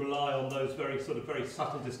you rely on those very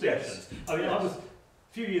subtle distinctions. Yes. I mean, yes.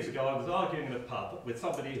 A few years ago, I was arguing in a pub with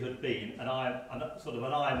somebody who had been an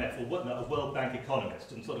IMF or a World Bank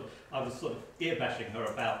economist, and I was ear bashing her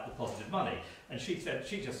about the positive money, and she said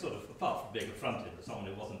she just apart from being affronted as someone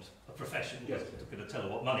who wasn't a professional, yes, going to tell her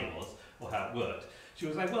what money was or how it worked, she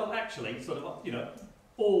was like, well, actually,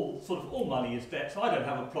 all money is debt, so I don't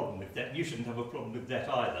have a problem with debt. You shouldn't have a problem with debt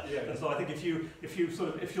either. Yeah. And so I think if you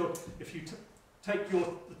take the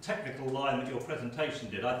technical line that your presentation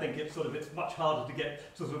did, I think it's much harder to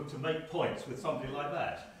get to make points with somebody like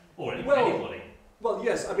that, or anybody. Well,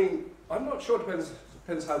 yes. I mean, I'm not sure.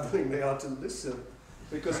 Depends how willing they are to listen,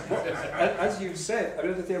 because as you've said, I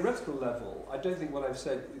mean, at the theoretical level, I don't think what I've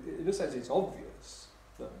said, in a sense, it's obvious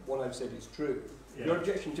that what I've said is true. Yeah. Your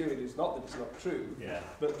objection to it is not that it's not true,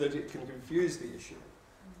 but that it can confuse the issue.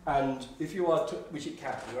 And if you are, which it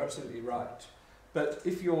can, you're absolutely right. But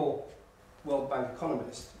if your World Bank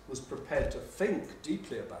economist was prepared to think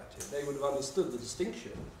deeply about it, they would have understood the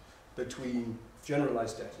distinction between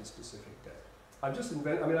generalised debt and specific debt. I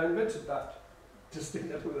invented that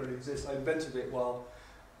distinction, I don't know whether it exists, I invented it while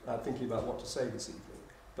thinking about what to say this evening.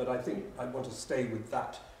 But I think I want to stay with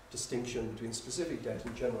that distinction between specific debt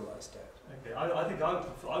and generalised debt. Okay, I think I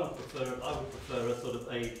would prefer a sort of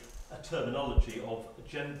a terminology of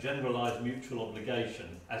generalised mutual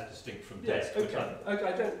obligation as distinct from Yes, debt. okay. Okay,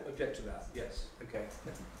 I don't object to that. Yes, okay.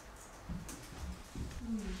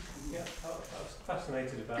 Yeah, I was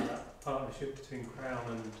fascinated about that partnership between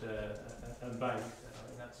Crown and Bank. I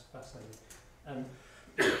think that's fascinating. And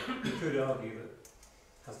you could argue that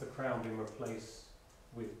has the Crown been replaced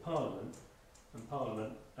with Parliament, and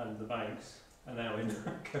Parliament and the banks are now in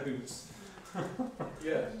cahoots.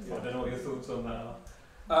 Yeah. I don't know what your thoughts on that are.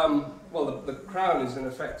 Well, the Crown is in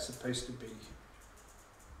effect supposed to be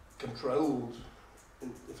controlled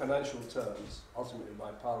in financial terms, ultimately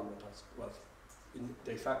by Parliament, well, in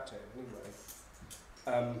de facto anyway.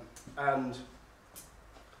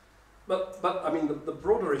 But I mean, the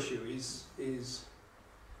broader issue is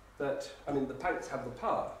that, I mean, the banks have the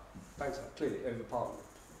power. Banks are clearly over Parliament.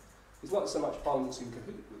 It's not so much Parliament's in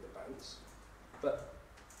cahoot with the banks, but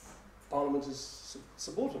Parliament is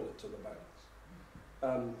subordinate to the banks.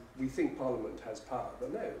 We think Parliament has power,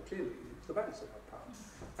 but no, clearly it's the banks that have power.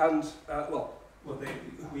 And, well,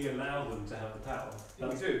 we allow them to have the power.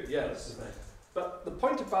 we do, yes. That's the thing. But the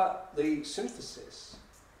point about the synthesis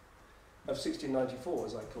of 1694,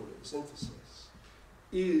 as I call it, the synthesis,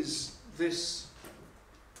 is this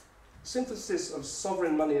synthesis of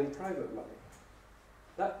sovereign money and private money,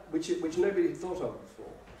 that which nobody had thought of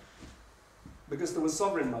before. Because there was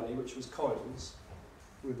sovereign money, which was coins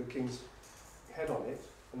with the king's head on it,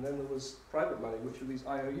 and then there was private money, which were these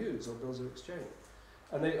IOUs, or bills of exchange.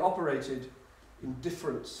 And they operated in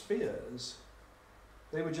different spheres.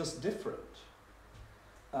 They were just different.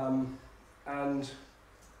 And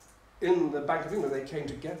in the Bank of England, they came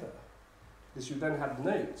together, because you then had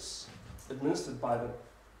notes administered by the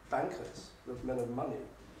bankers, the men of money,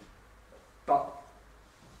 but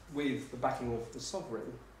with the backing of the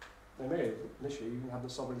sovereign. They may have initially even have the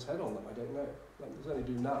sovereign's head on them, I don't know. They certainly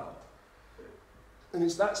do now. And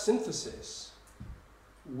it's that synthesis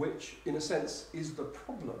which, in a sense, is the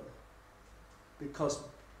problem, because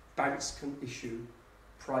banks can issue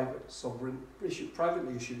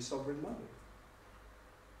privately issued sovereign money.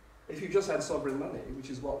 If you just had sovereign money,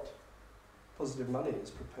 which is what positive money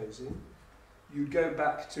is proposing, you'd go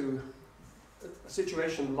back to a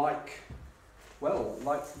situation like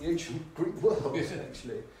the ancient Greek world,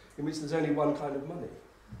 actually, in which there's only one kind of money.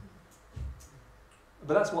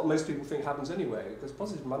 But that's what most people think happens anyway, because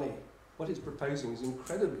positive money, what it's proposing is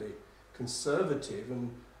incredibly conservative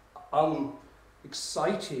and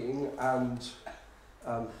unexciting and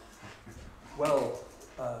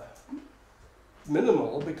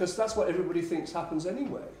minimal, because that's what everybody thinks happens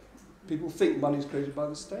anyway. People think money is created by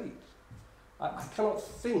the state. I cannot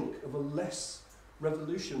think of a less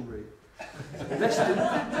revolutionary, a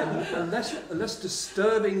less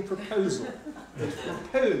disturbing proposal than to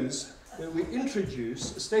propose that we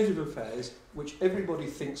introduce a state of affairs which everybody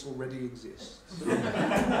thinks already exists.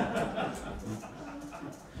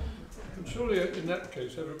 And surely in that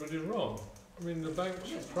case everybody's wrong. I mean, the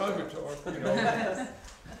banks are private,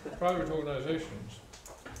 private organisations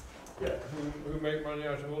who make money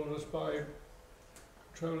out of all of this by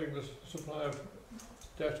controlling the supply of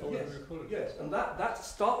debt or whatever you call it. Yes, and that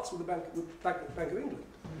starts with the Bank of England,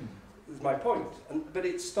 is my point. But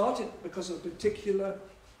it started because of a particular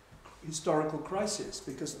historical crisis,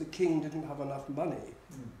 because the king didn't have enough money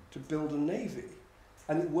to build a navy.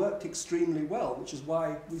 And it worked extremely well, which is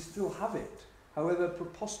why we still have it, however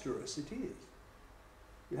preposterous it is.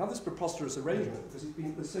 We have this preposterous arrangement because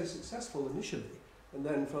it was so successful initially, and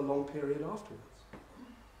then for a long period afterwards.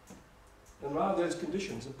 And now those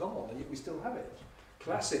conditions have gone, and yet we still have it.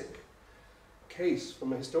 Classic case,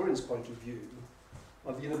 from a historian's point of view,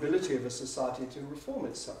 of the inability of a society to reform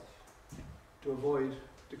itself, to avoid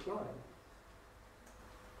decline.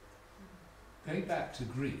 Going back to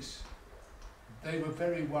Greece, they were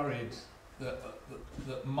very worried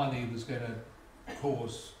that money was going to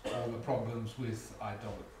cause all the problems with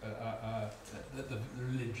the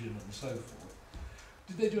religion and so forth.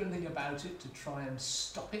 Did they do anything about it to try and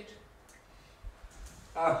stop it?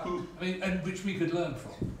 I mean, and which we could learn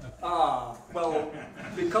from. Well,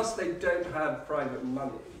 because they don't have private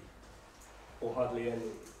money, or hardly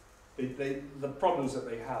any, the problems that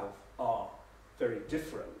they have are very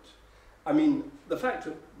different. I mean, the fact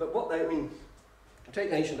that, but what they, I mean,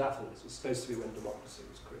 take ancient Athens, was supposed to be when democracy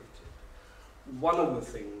was created. One of the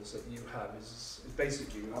things that you have is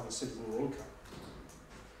basically you have a citizen income.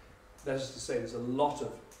 That is to say, there's a lot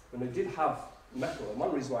of, when they did have metal, and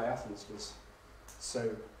one reason why Athens was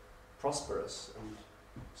so prosperous and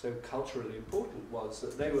so culturally important was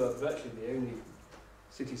that they were virtually the only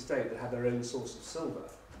city-state that had their own source of silver,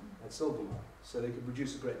 and silver mine, so they could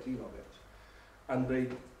produce a great deal of it. and they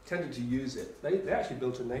tended to use it. They actually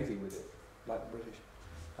built a navy with it, like the British.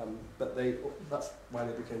 But that's why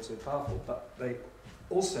they became so powerful. But they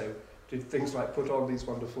also did things like put on these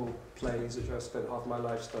wonderful plays, which I spent half my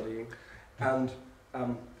life studying, and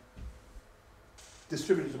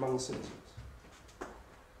distributed among the citizens.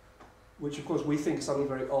 Which, of course, we think is something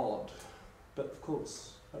very odd. But, of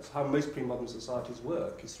course, that's how most pre-modern societies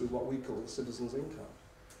work, is through what we call the citizen's income.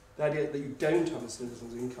 The idea that you don't have a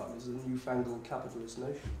citizen's income is a newfangled capitalist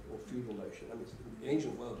notion, or feudal notion. I mean, in the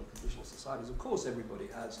ancient world of traditional societies, of course everybody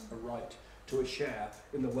has a right to a share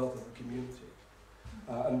in the wealth of the community.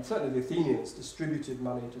 And certainly the Athenians distributed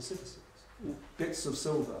money to citizens, bits of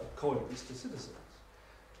silver, coins to citizens.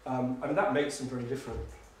 I mean, that makes them very different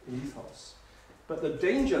in ethos. But the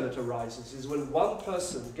danger that arises is when one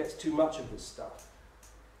person gets too much of this stuff,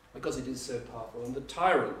 because it is so powerful, and the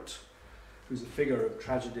tyrant, who's a figure of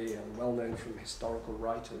tragedy and well known from historical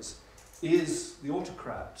writers, is the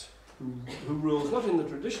autocrat who rules not in the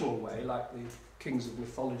traditional way, like the kings of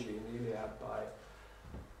mythology in the Iliad, by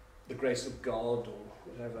the grace of God or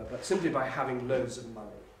whatever, but simply by having loads of money.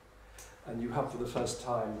 And you have for the first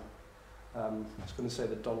time, I was going to say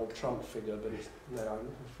the Donald Trump figure, but no,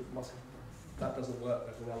 that doesn't work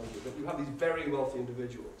as an analogy. But you have these very wealthy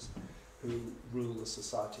individuals who rule the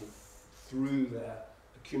society through their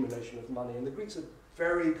accumulation of money, and the Greeks are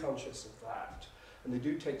very conscious of that, and they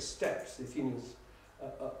do take steps. The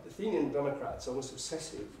Athenian democrats are almost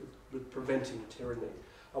obsessive with preventing tyranny,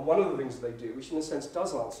 and one of the things they do, which in a sense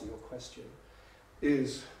does answer your question,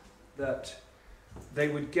 is that they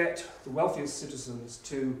would get the wealthiest citizens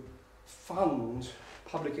to fund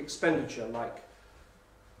public expenditure like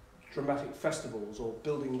dramatic festivals or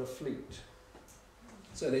building the fleet.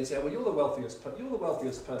 So they'd say, well, you're the wealthiest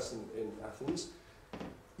person in Athens.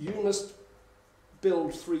 You must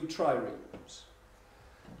build 3 triremes.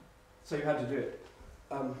 So you had to do it.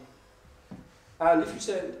 And if you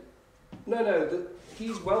said, no,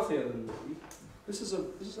 he's wealthier than me, this is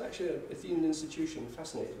actually an Athenian institution,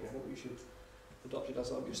 fascinating. I think we should adopt it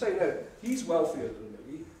ourselves. You say, no, he's wealthier than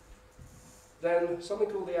me, then something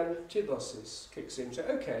called the antithesis kicks in. So,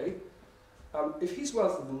 okay, if he's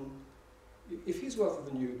wealthier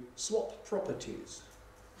than you, swap properties.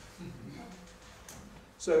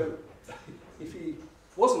 So, if he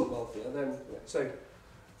wasn't wealthier, then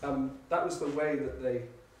that was the way that they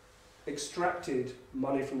extracted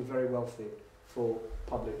money from the very wealthy for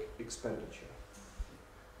public expenditure,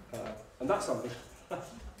 and that's something.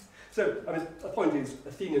 So, I mean, the point is,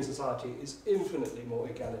 Athenian society is infinitely more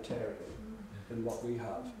egalitarian than what we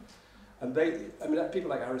have, and people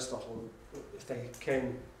like Aristotle, if they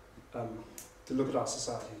came to look at our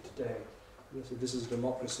society today, and they said this is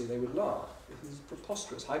democracy, they would laugh. This is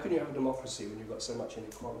preposterous. How can you have a democracy when you've got so much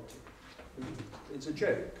inequality? It's a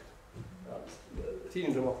joke.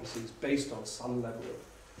 Athenian democracy is based on some level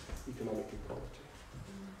of economic equality.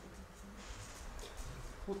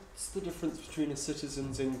 What's the difference between a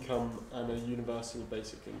citizen's income and a universal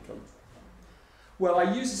basic income? Well,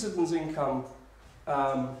 I use the citizen's income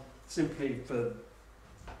simply for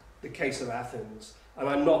the case of Athens, and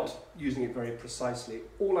I'm not using it very precisely.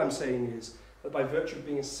 All I'm saying is that by virtue of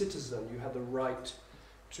being a citizen, you have the right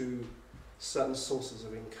to certain sources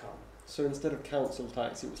of income. So instead of council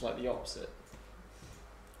tax, it was like the opposite.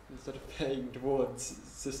 Instead of paying towards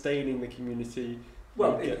sustaining the community,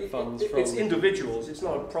 well, you get funds from... It's individuals, it's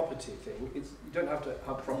not a property thing. You don't have to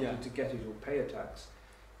have property to get it or pay a tax.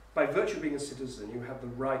 By virtue of being a citizen, you have the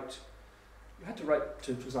right... You had the right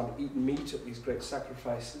to, for example, eat meat at these great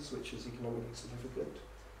sacrifices, which is economically significant.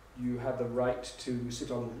 You had the right to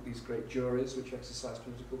sit on these great juries, which exercise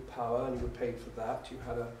political power, and you were paid for that. You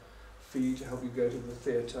had a fee to help you go to the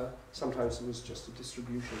theatre. Sometimes it was just a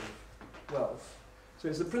distribution of wealth. So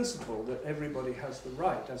it's the principle that everybody has the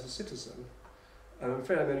right as a citizen, and I'm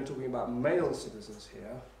afraid I'm only talking about male citizens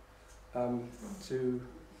here,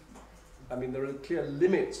 I mean, there are clear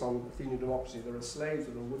limits on Athenian democracy. There are slaves,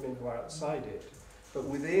 there are women who are outside it. But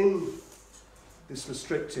within this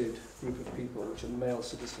restricted group of people, which are male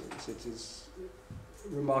citizens, it is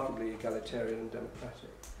remarkably egalitarian and democratic.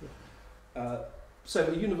 So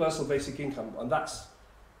a universal basic income, and that's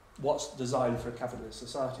what's designed for a capitalist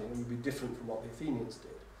society, and it would be different from what the Athenians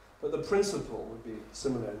did. But the principle would be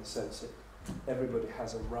similar in the sense that everybody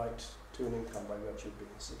has a right to an income by virtue of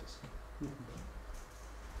being a citizen.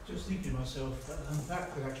 Just thinking to myself,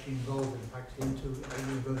 that could actually involve, in fact, into a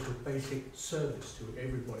universal basic service to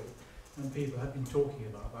everybody. And people have been talking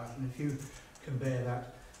about that. And if you compare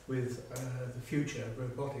that with the future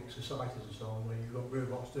robotic societies and so on, where you've got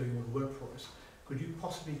robots doing all the work for us, could you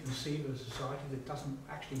possibly conceive of a society that doesn't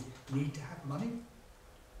actually need to have money?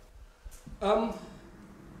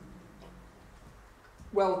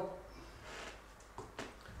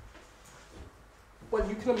 Well,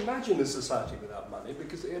 you can imagine a society without money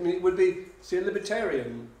because, I mean, it would be, see, a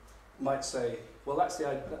libertarian might say, well, that's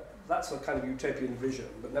a kind of utopian vision,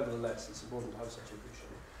 but nevertheless, it's important to have such a vision.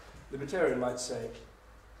 Libertarian might say,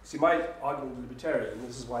 see, my argument with libertarian, and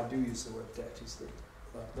this is why I do use the word debt, is that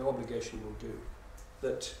the obligation will do,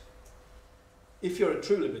 that if you're a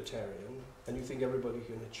true libertarian and you think everybody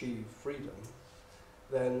can achieve freedom,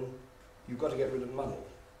 then you've got to get rid of money,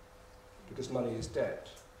 because money is debt.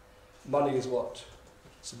 Money is what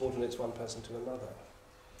subordinates one person to another.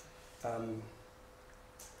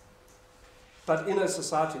 But in a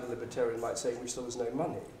society, the libertarian might say, in which there was no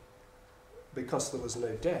money, because there was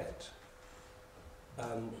no debt,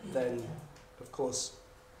 then, of course,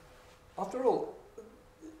 after all,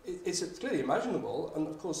 it's clearly imaginable, and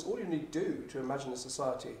of course, all you need to do to imagine a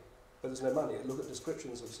society where there's no money, look at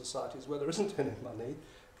descriptions of societies where there isn't any money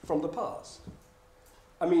from the past.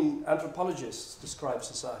 I mean, anthropologists describe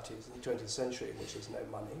societies in the 20th century in which there's no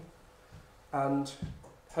money, and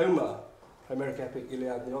Homeric epic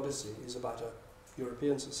Iliad and the Odyssey is about a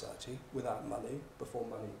European society without money, before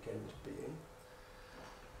money came into being.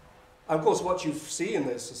 And of course, what you see in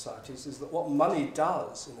those societies is that what money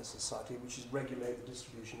does in a society, which is regulate the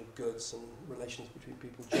distribution of goods and relations between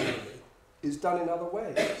people generally, is done in other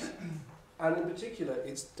ways. And in particular,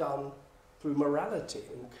 it's done through morality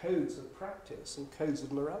and codes of practice and codes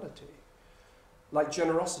of morality, like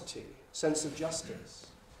generosity, sense of justice.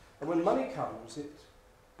 And when money comes, it,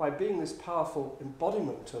 by being this powerful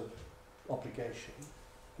embodiment of obligation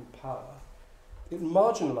and power, it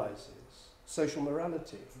marginalizes social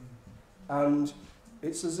morality. And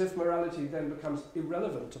it's as if morality then becomes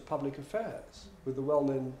irrelevant to public affairs, with the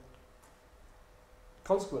well-known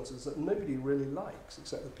consequences that nobody really likes,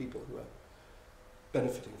 except the people who are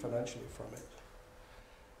benefiting financially from it.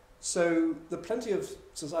 So there are plenty of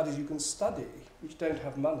societies you can study which don't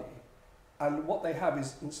have money, and what they have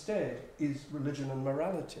is instead is religion and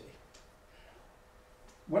morality.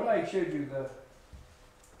 When I showed you the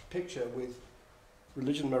picture with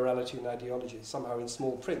religion, morality and ideology somehow in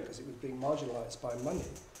small print because it was being marginalized by money,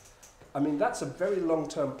 I mean, that's a very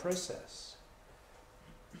long-term process.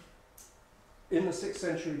 In the 6th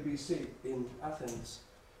century BC in Athens,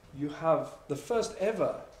 you have the first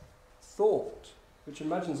ever thought which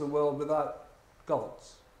imagines a world without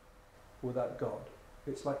gods, without God.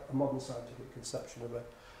 It's like a modern scientific conception of a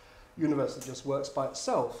universe that just works by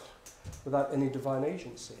itself without any divine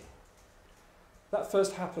agency. That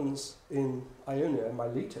first happens in Ionia, in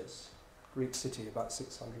Miletus, Greek city, about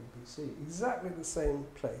 600 BC, exactly the same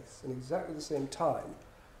place and exactly the same time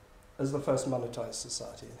as the first monetized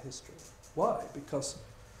society in history. Why? Because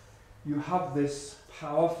you have this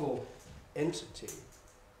powerful entity,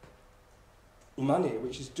 money,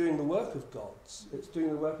 which is doing the work of gods. It's doing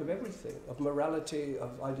the work of everything, of morality,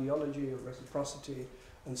 of ideology, of reciprocity,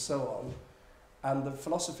 and so on. And the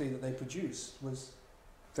philosophy that they produced was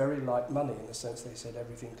very like money, in the sense they said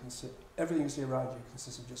everything you see around you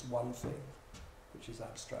consists of just one thing, which is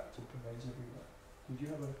abstract and pervades everywhere. Did you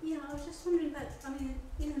have a... Yeah, I was just wondering about, I mean,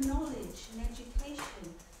 knowledge and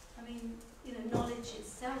education. I mean, knowledge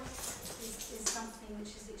itself is something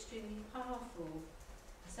which is extremely powerful.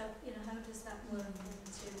 So, how does that work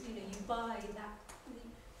into, you buy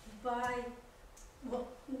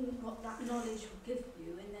what that knowledge will give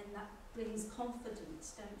you, and then that brings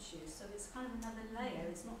confidence, don't you? So it's kind of another layer.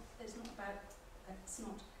 It's sort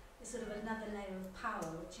of another layer of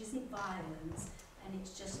power, which isn't violence, and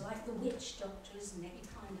it's just like the witch doctor, isn't it?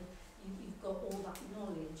 You've got all that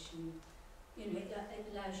knowledge, and it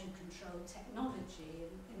allows you to control technology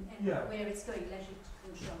and Yeah. where it's going. It allows you to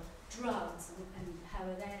control drugs and how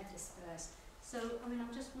they're dispersed. So, I mean,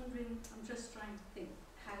 I'm just wondering, I'm just trying to think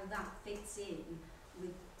how that fits in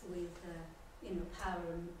with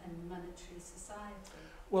power and monetary society.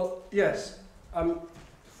 Well, yes. I mean,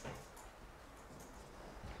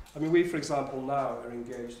 we, for example, now are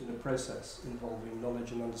engaged in a process involving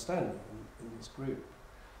knowledge and understanding in this group.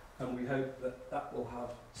 And we hope that will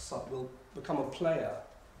become a player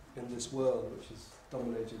in this world which is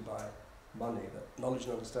dominated by money, that knowledge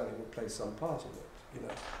and understanding will play some part in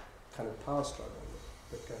it, kind of power struggle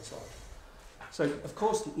that goes on. So, of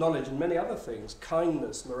course, knowledge and many other things,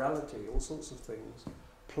 kindness, morality, all sorts of things,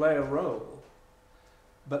 play a role.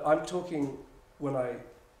 But I'm talking, when I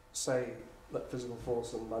say that physical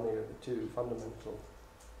force and money are the two fundamental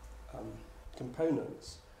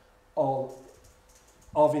components of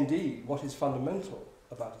indeed what is fundamental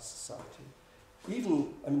about a society.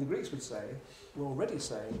 Even, I mean, the Greeks would say, were already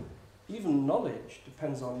saying, even knowledge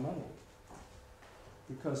depends on money.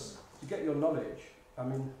 Because to get your knowledge, I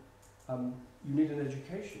mean, you need an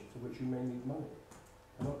education for which you may need money.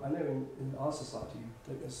 I know in our society you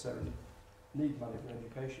don't necessarily need money for an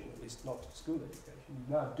education, at least not school education.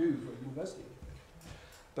 You now do for university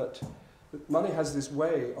education. But money has this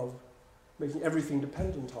way of making everything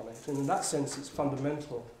dependent on it, and in that sense it's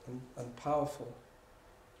fundamental and powerful.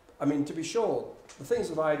 I mean, to be sure, the things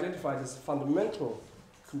that I identified as fundamental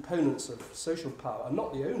components of social power are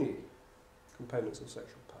not the only components of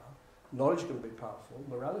social power. Knowledge can be powerful,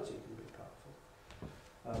 morality can be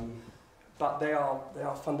powerful, but they are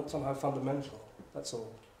somehow fundamental, that's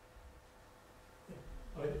all.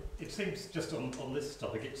 It seems, just on this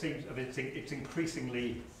topic, it seems, I mean, it's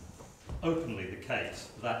increasingly openly the case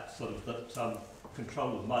that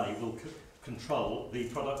control of money will control the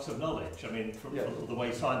products of knowledge. I mean, from the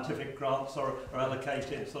way scientific grants are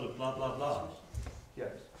allocated, sort of blah, blah, blah.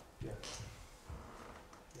 Yes, yes.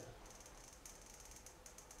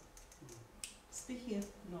 Speaking of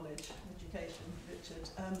knowledge, education, Richard,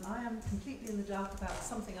 I am completely in the dark about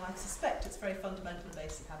something, and I suspect it's very fundamental and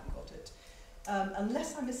basic, I haven't got it.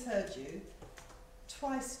 Unless I misheard you,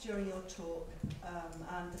 twice during your talk,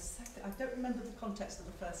 and the second, I don't remember the context of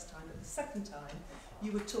the first time, but the second time,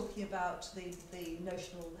 you were talking about the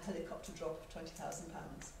notional helicopter drop of £20,000.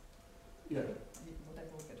 Yeah. Whatever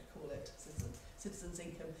we're going to call it, citizens'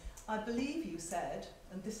 income. I believe you said,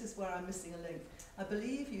 and this is where I'm missing a link, I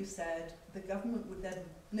believe you said the government would then,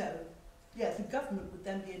 the government would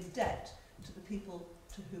then be in debt to the people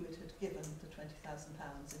to whom it had given the £20,000,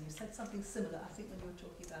 and you said something similar, I think, when you were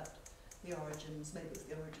talking about the origins, maybe it was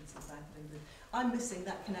the origins of the Bank of England. I'm missing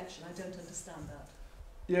that connection, I don't understand that.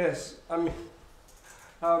 Yes, I mean,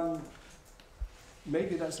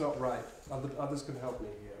 maybe that's not right, others can help me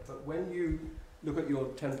here, but when you look at your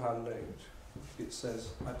 £10 note, it says,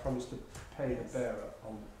 I promise to pay the bearer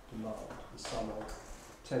on demand the sum of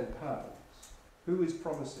 £10. Who is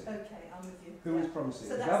promising? Okay, I'm with you. Who is promising?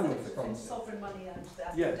 So the that's government the is difference promising. between sovereign money and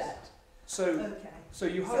the Yes. debt. So, okay. so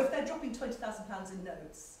you have. So if they're dropping £20,000 in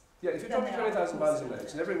notes. Yeah, if you're dropping £20,000 in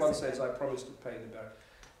notes, and everyone says, I promise to pay the bearer,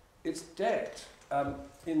 it's debt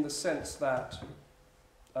in the sense that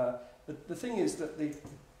the thing is that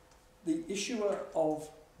the issuer of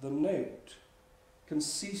the note can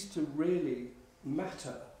cease to really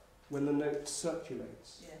matter when the note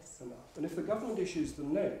circulates enough. And if the government issues the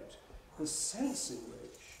note, the sense in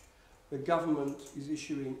which the government is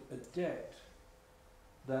issuing a debt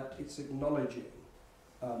that it's acknowledging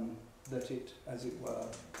that it, as it were,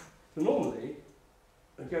 so normally,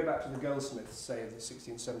 and go back to the goldsmiths, say, of the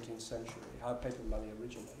 16th, 17th century, how paper money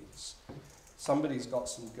originates. Somebody's got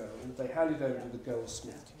some gold, they hand it over to the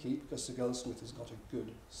goldsmith to keep, because the goldsmith has got a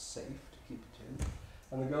good safe to keep it in,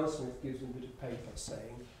 and the goldsmith gives them a bit of paper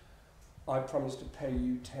saying, I promise to pay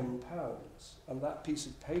you £10. And that piece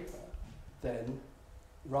of paper then,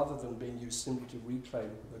 rather than being used simply to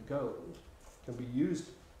reclaim the gold, can be used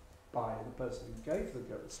by the person who gave the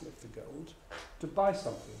goldsmith the gold to buy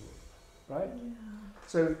something with, right? Yeah.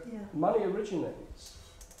 So money originates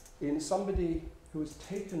in somebody who has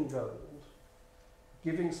taken gold,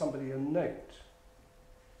 giving somebody a note,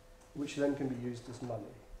 which then can be used as money.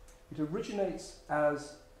 It originates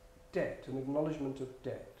as debt, an acknowledgement of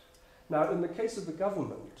debt. Now, in the case of the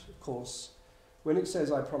government, of course, when it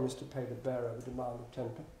says, I promise to pay the bearer the demand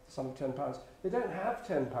of some £10, they don't have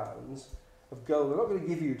 £10 of gold. They're not going to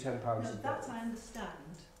give you £10 of gold. That I understand.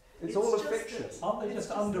 It's all a fiction. Aren't they just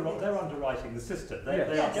they're underwriting the system? They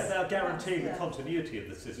are guaranteeing the continuity of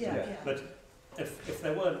the system. But if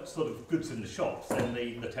there weren't sort of goods in the shops, then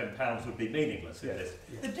the £10 would be meaningless in this.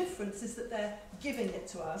 The difference is that they're giving it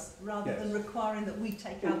to us rather than requiring that we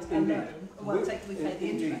take out a Indeed. loan, or we pay the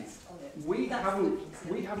interest on it.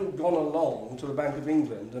 We haven't gone along to the Bank of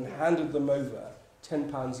England and handed them over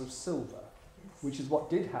 £10 of silver, which is what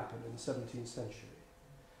did happen in the 17th century.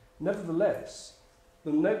 Nevertheless,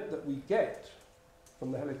 the note that we get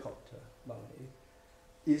from the helicopter money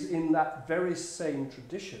is in that very same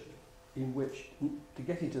tradition in which, to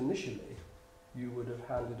get it initially, you would have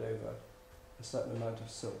handed over a certain amount of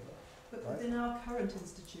silver. But within our current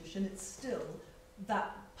institution, it's still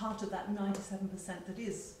that part of that 97% that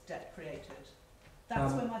is debt created.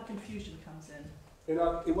 That's where my confusion comes in. In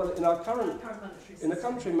our current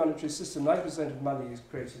monetary system, 90% of money is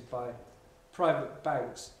created by private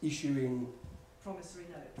banks issuing promissory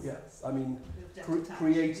notes. Yes, I mean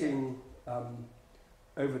creating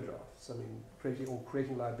overdrafts. I mean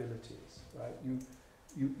creating liabilities. Right?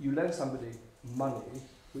 You lend somebody money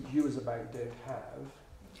which you as a bank don't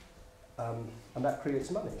have, and that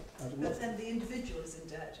creates money. But then the individual is in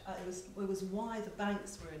debt. It was why the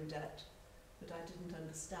banks were in debt but I didn't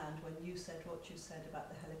understand when you said what you said about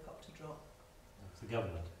the helicopter drop. It was the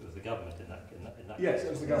government. It was the government in that Yes, case.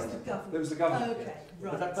 it was the It was government. the government. It was the government. Okay,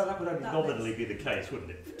 But right. that would only That nominally makes- be the case,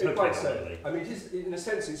 wouldn't it? It might so. nominally. I mean, it is, in a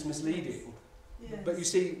sense, it's misleading. Yes. But you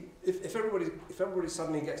see, if everybody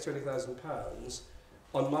suddenly gets £20,000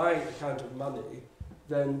 on my account of money,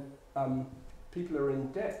 then people are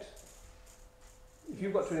in debt. If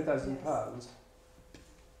you've got £20,000,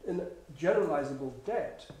 in generalisable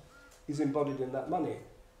debt is embodied in that money.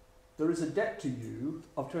 There is a debt to you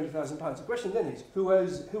of £20,000. The question then is, who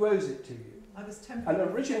owes it to you? I was tempted. And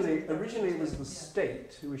originally it was the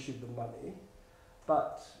state who issued the money,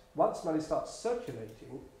 but once money starts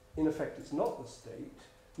circulating, in effect it's not the state,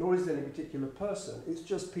 nor is it any particular person, it's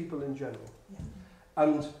just people in general. Yeah.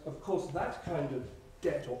 And of course that kind of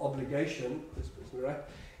debt or obligation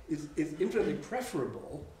is infinitely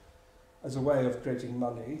preferable as a way of creating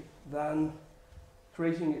money than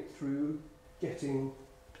creating it through getting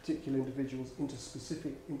particular individuals into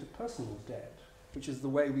interpersonal debt, which is the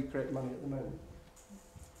way we create money at the moment.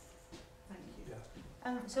 Thank you.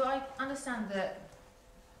 Yeah. So I understand that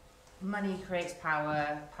money creates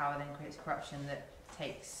power, power then creates corruption that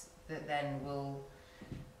then will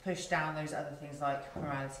push down those other things like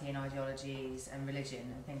morality and ideologies and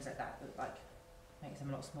religion and things like that like makes them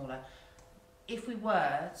a lot smaller. If we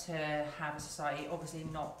were to have a society, obviously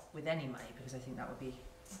not with any money, because I think that would be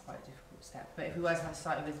quite a difficult step, but if we were to have a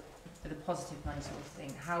society with a positive money sort of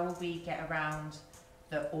thing, how will we get around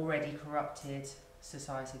the already corrupted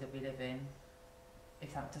society that we live in?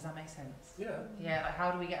 Does that make sense? Yeah. Yeah, like how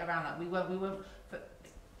do we get around that? We won't, but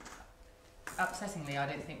upsettingly, I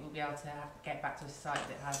don't think we'll be able to get back to a society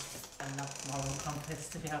that has enough moral compass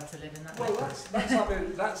to be able to live in that Well,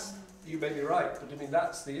 way. that's you may be right, but I mean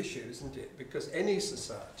that's the issue, isn't it? Because any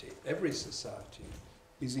society, every society,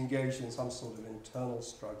 is engaged in some sort of internal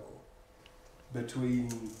struggle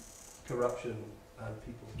between corruption and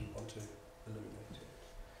people who want to eliminate it.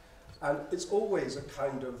 And it's always a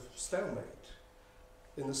kind of stalemate,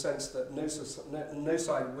 in the sense that no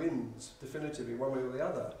side wins definitively one way or the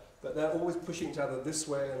other, but they're always pushing each other this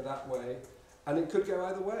way and that way, and it could go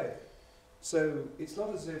either way. So it's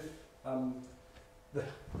not as if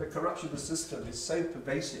the corruption of the system is so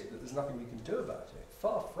pervasive that there's nothing we can do about it.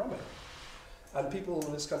 Far from it. And people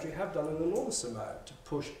in this country have done an enormous amount to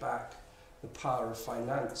push back the power of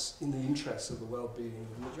finance in the interests of the well-being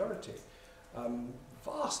of the majority.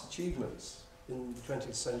 Vast achievements in the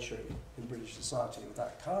 20th century in British society of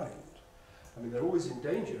that kind. I mean, they're always in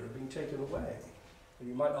danger of being taken away. And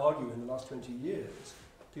you might argue in the last 20 years,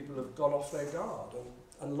 people have gone off their guard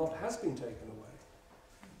and a lot has been taken away.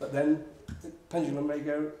 But then the pendulum may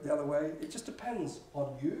go the other way. It just depends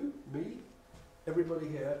on you, me, everybody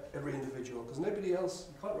here, every individual, because nobody else,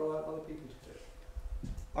 you can't rely on other people to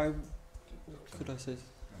do it. Could I say?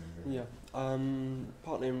 Yeah.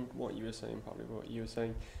 Partly in what you were saying, partly what you were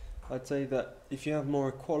saying. I'd say that if you have more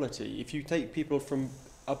equality, if you take people from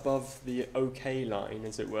above the okay line,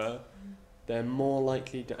 as it were, they're more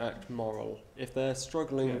likely to act moral. If they're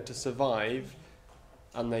struggling to survive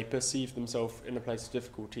and they perceive themselves in a place of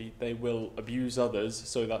difficulty, they will abuse others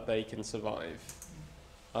so that they can survive.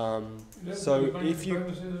 So if you...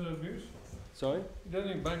 bonuses and abuse? Sorry? You don't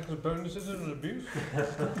think bankers' bonuses are an abuse?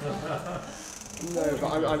 No,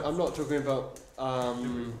 but I'm not talking about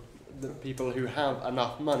the people who have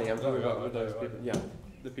enough money. I'm talking about those people,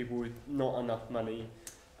 the people with not enough money,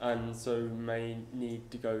 and so may need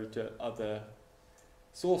to go to other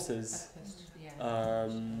sources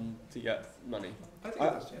to get money. I think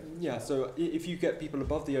that's, yeah, so if you get people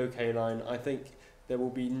above the okay line, I think there will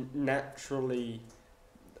be naturally...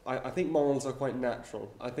 I think morals are quite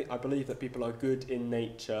natural. I believe that people are good in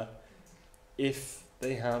nature if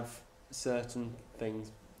they have certain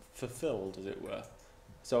things fulfilled, as it were.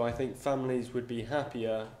 So I think families would be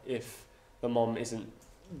happier if the mom isn't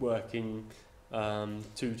working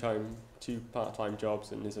two part-time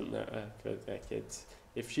jobs and isn't there for their kids.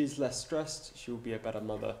 If she's less stressed, she'll be a better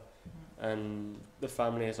mother, and the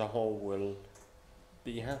family as a whole will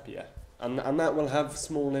be happier. And that will have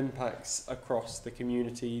small impacts across the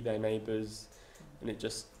community, their neighbours, and it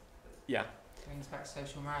just, brings back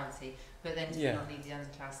social morality. But then do you not need the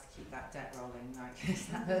underclass to keep that debt rolling? Like,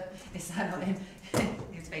 is that not in?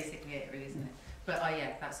 It's basically it, really, isn't it? But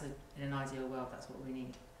that's in an ideal world, that's what we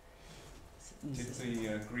need. Did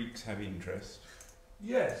the Greeks have interest?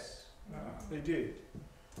 Yes, they did.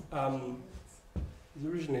 It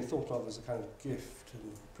was originally thought of as a kind of gift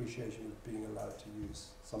and appreciation of being allowed to use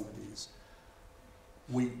somebody's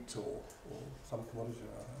wheat or some commodity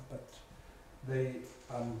or other, but they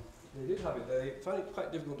did have it. They found it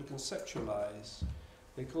quite difficult to conceptualise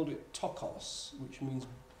they called it tokos, which means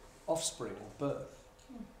offspring or birth.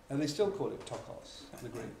 And they still call it tokos, the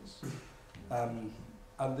Greeks.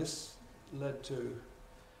 And this led to,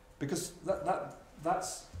 because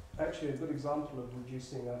that's actually a good example of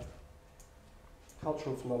reducing a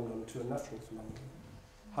cultural phenomenon to a natural phenomenon.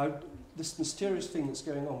 How this mysterious thing that's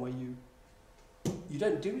going on where you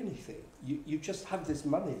don't do anything. You just have this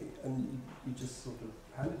money and you just sort of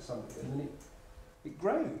hand it to somebody and then it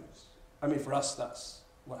grows. I mean, for us that's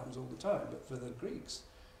what happens all the time, but for the Greeks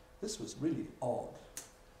this was really odd.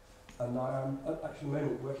 And I am actually at the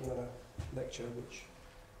moment working on a lecture which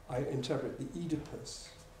I interpret the Oedipus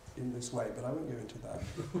in this way, but I won't go into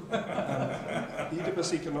that.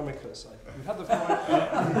 Oedipus economicus.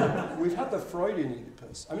 We've had the Freudian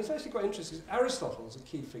Oedipus. I mean, it's actually quite interesting. Aristotle is a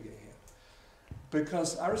key figure here,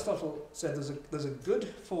 because Aristotle said there's a good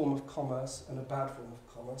form of commerce and a bad form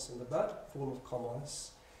of commerce, and the bad form of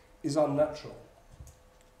commerce is unnatural.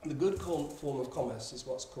 The good form of commerce is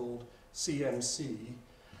what's called CMC.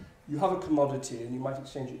 You have a commodity and you might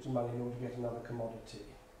exchange it to money in order to get another commodity,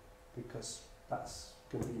 because that's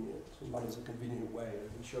convenient. Money is a convenient way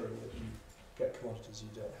of ensuring that you get commodities you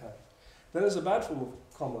don't have. Then there's a bad form of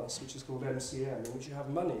commerce, which is called MCM, in which you have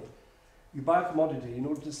money. You buy a commodity in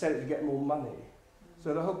order to sell it to get more money.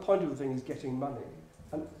 So the whole point of the thing is getting money.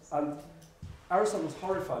 And Aristotle's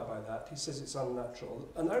horrified by that. He says it's unnatural.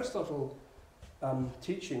 And Aristotle's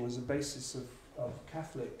teaching was the basis of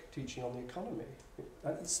Catholic teaching on the economy.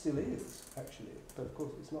 It still is, actually. But of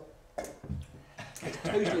course it's not. It's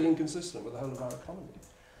totally inconsistent with the whole of our economy.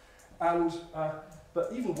 And,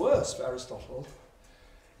 but even worse for Aristotle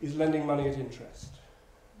is lending money at interest.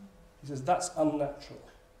 He says that's unnatural,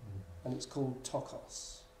 and it's called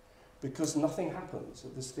tokos, because nothing happens,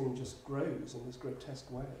 that this thing just grows in this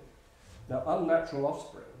grotesque way. Now, unnatural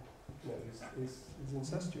offspring, is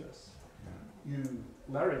incestuous.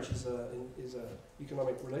 Marriage is a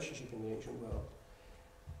economic relationship in the ancient world.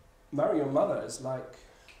 Marrying your mother is like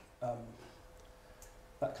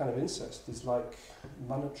that kind of incest is like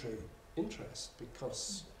monetary interest,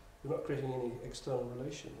 because you're not creating any external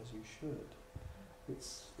relation as you should.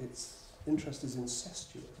 Its interest is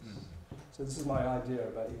incestuous. So this is my idea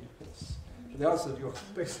about Oedipus. But the answer to your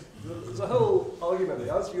basic, there's a whole argument.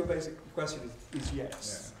 The answer to your basic question is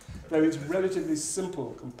yes. Yeah. Though it's relatively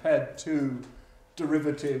simple compared to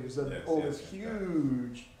derivatives and all this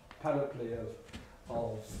huge panoply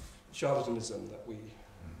of charlatanism that we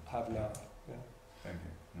have now. Yeah. Thank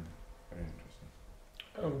you. Very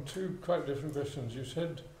interesting. Two quite different questions. You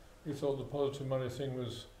said you thought the positive money thing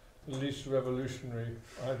was the least revolutionary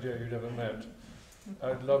idea you'd ever met.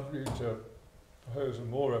 I'd love you to propose a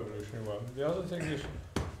more revolutionary one. The other thing is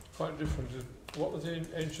quite different. Is what were the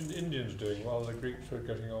ancient Indians doing while the Greeks were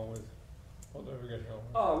getting on with what they were getting on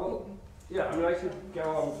with? Oh, well, yeah, I mean, I could go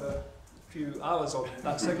on for a few hours on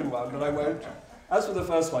that second one, but I won't. As for the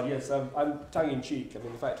first one, yes, I'm tongue-in-cheek. I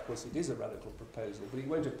mean, in fact, of course, it is a radical proposal, but it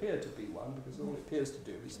won't appear to be one, because all it appears to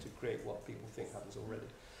do is to create what people think happens already.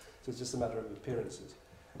 So it's just a matter of appearances.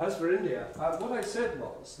 As for India, what I said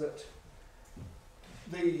was that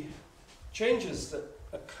the changes that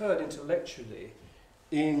occurred intellectually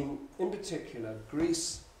in particular,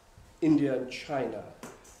 Greece, India and China,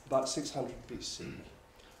 about 600 BC,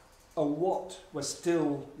 are what we're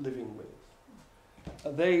still living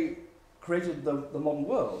with. They created the modern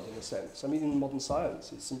world, in a sense. I mean, in modern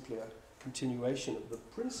science, it's simply a continuation of the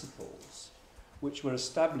principles which were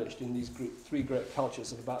established in these three great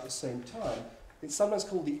cultures at about the same time. It's sometimes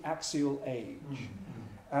called the axial age.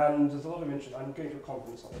 And there's a lot of interest. I'm going to a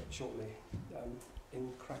conference on it shortly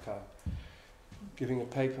in Krakow, giving a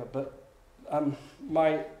paper. But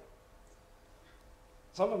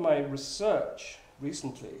some of my research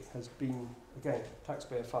recently has been, again,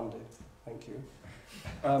 taxpayer funded, thank you.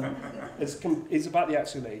 It's about the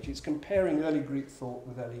axial age. It's comparing early Greek thought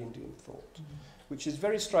with early Indian thought, which is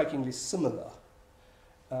very strikingly similar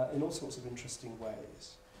in all sorts of interesting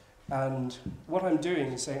ways. And what I'm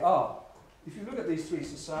doing is saying, if you look at these three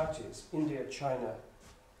societies, India, China,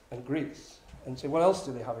 and Greece, and say, what else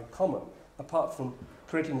do they have in common, apart from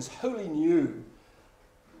creating this wholly new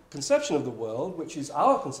conception of the world, which is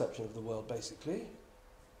our conception of the world, basically?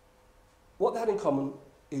 What they had in common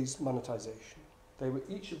is monetization. They were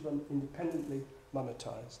each of them independently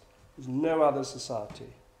monetized. There's no other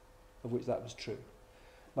society of which that was true.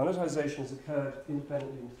 Monetization has occurred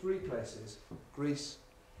independently in three places: Greece,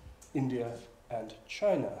 India, and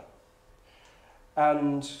China.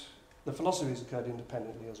 And the philosophies occurred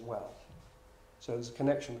independently as well. So there's a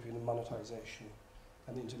connection between the monetization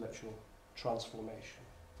and the intellectual transformation.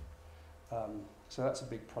 So that's a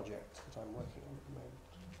big project that I'm working on at the moment.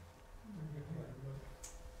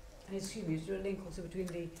 And excuse me, is there a link also between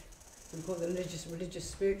the, we call it the religious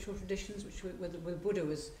spiritual traditions, which with Buddha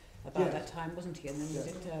was about Yes. that time, wasn't he? And then was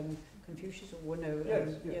Yes. it Confucius or no?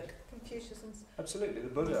 Yes, yeah. yes. Confucius and Absolutely. The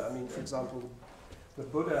Buddha, I mean, for example, the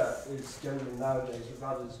Buddha is generally nowadays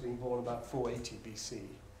regarded as being born about 480 BC,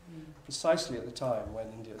 precisely at the time when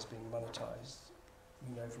India is being monetized,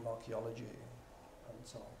 we know from archaeology and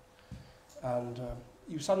so on. And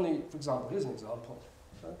you suddenly, for example, here's an example.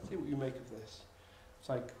 So see what you make of this.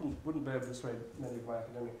 So I wouldn't be able to persuade many of my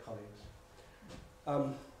academic colleagues.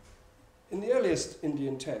 In the earliest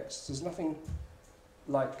Indian texts, there's nothing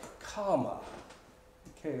like karma,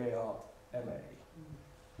 K-A-R-M-A,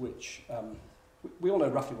 which we all know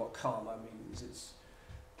roughly what karma means. It's,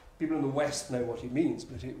 people in the West know what it means,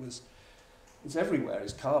 but it's everywhere,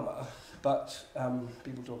 it's karma. But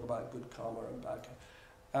people talk about good karma and bad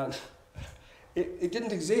karma. And it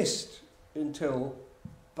didn't exist until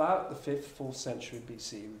about the 5th, 4th century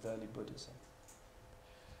BC with early Buddhism.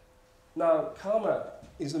 Now, karma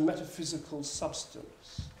is a metaphysical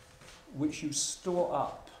substance which you store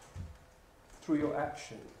up through your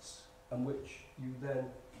actions and which you then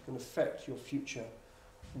can affect your future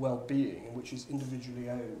well-being and which is individually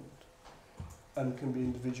owned and can be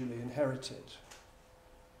individually inherited.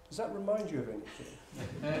 Does that remind you of anything?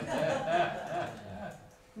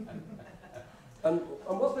 and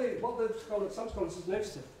what some scholars have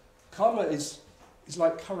noticed, karma is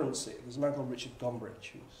like currency. There's a man called Richard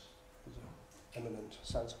Gombrich, who's an eminent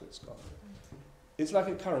Sanskrit scholar. It's like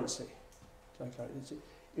a currency.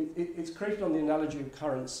 It's created on the analogy of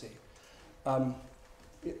currency.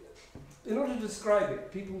 In order to describe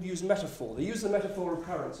it, people use metaphor. They use the metaphor of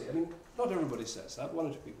currency. I mean, not everybody says that. One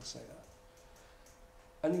or two people say that.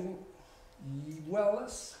 And you think, well,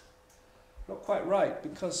 that's not quite right,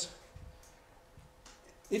 because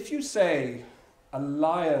if you say a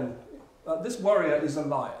lion, this warrior is a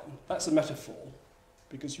lion, that's a metaphor,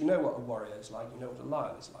 because you know what a warrior is like, you know what a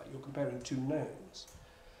lion is like. You're comparing two knowns.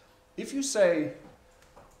 If you say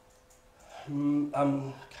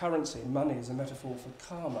currency, money, is a metaphor for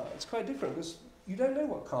karma, it's quite different, because you don't know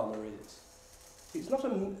what karma is. It's not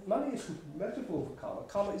money is a metaphor for karma.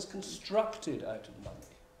 Karma is constructed out of money.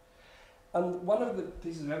 And one of the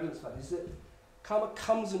pieces of evidence for that is that karma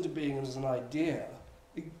comes into being as an idea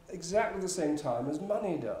exactly the same time as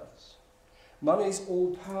money does. Money is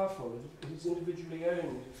all-powerful. It is individually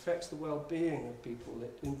owned. It affects the well-being of people.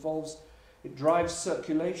 It drives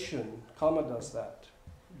circulation. Karma does that.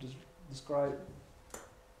 It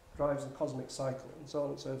drives the cosmic cycle, and so on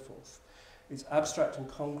and so forth. It's abstract and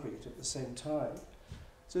concrete at the same time.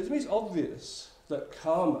 So to me it's obvious that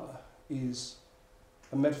karma is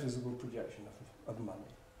a metaphysical projection of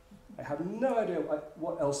money. I have no idea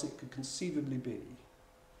what else it could conceivably be.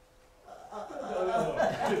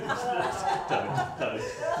 Don't,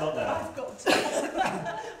 not now. I've got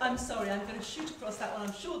to. I'm sorry, I'm going to shoot across that one.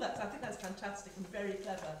 I think that's fantastic and very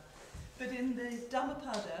clever. But in the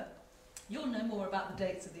Dhammapada, you'll know more about the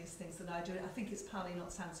dates of these things than I do. I think it's Pali,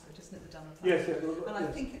 not Sanskrit, isn't it, the Dhammapada? Yes, yes. And I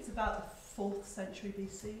think it's about the 4th century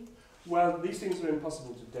BC. Well, these things are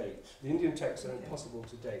impossible to date. The Indian texts are impossible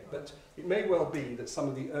to date, but it may well be that some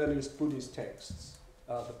of the earliest Buddhist texts,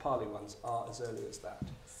 the Pali ones, are as early as that.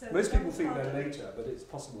 So most people think they're later, but it's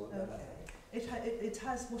possible that they're later. It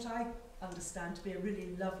has what I understand to be a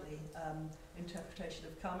really lovely interpretation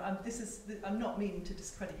of karma. I'm not meaning to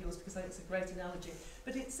discredit yours because I think it's a great analogy,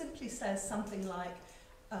 but it simply says something like,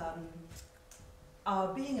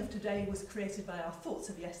 our being of today was created by our thoughts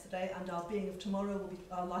of yesterday, and our being of tomorrow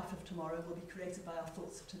our life of tomorrow will be created by our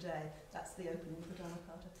thoughts of today. That's the opening of the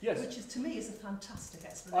Dhammapada. Yes. Which is, to me, is a fantastic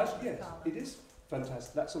explanation of karma. It is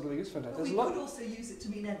fantastic. That sort of thing is fantastic. But we could also use it to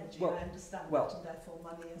mean energy. Well, I understand well, that, and therefore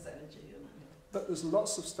money is energy. But there's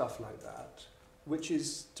lots of stuff like that, which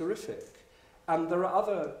is terrific. And there are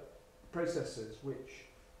other processes which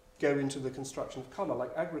go into the construction of karma,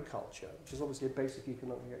 like agriculture, which is obviously a basic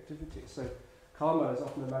economic activity. So karma is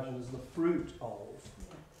often imagined as the fruit of.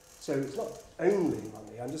 So it's not only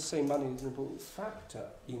money. I'm just saying money is an important factor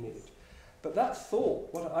in it. But that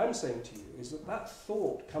thought, what I'm saying to you, is that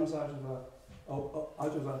thought comes out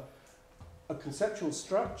of a conceptual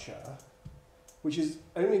structure which is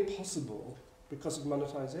only possible because of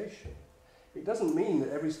monetization. It doesn't mean that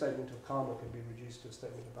every statement of karma can be reduced to a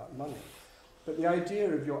statement about money. But the idea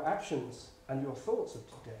of your actions and your thoughts of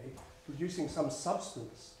today producing some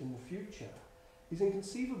substance in the future is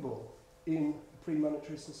inconceivable in a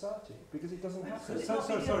pre-monetary society because it doesn't happen.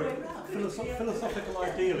 Sorry. Philosophical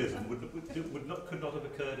idealism could not have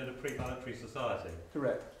occurred in a pre-monetary society.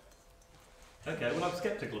 Correct. Okay, well I'm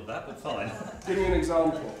sceptical of that, but fine. Give me an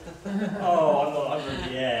example. Oh, I'm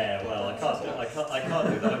not. Yeah, well, I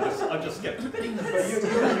can't do that. I'm just sceptical. But it could still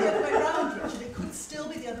be the other way around, Richard. It could still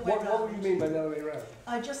be the other way around. What would you mean by the other way around?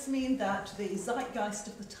 I just mean that the zeitgeist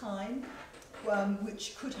of the time,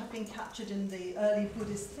 which could have been captured in the early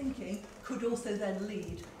Buddhist thinking, could also then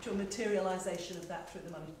lead to a materialisation of that through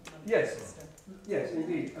the money Yes. system. Yes,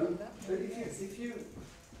 indeed. But if you,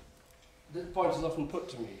 the point is often put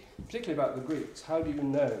to me, particularly about the Greeks, how do you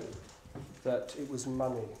know that it was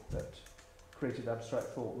money that created abstract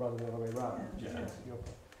thought rather than the other way around? Yeah.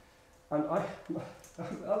 And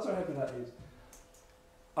the answer I have to that is,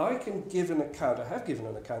 I can give an account, I have given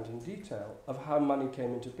an account in detail of how money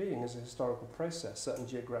came into being as a historical process, certain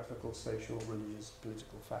geographical, social, religious,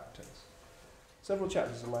 political factors. Several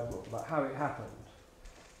chapters in my book about how it happened.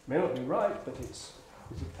 May not be right, but it's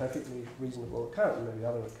a perfectly reasonable account, and maybe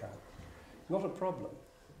other account. Not a problem.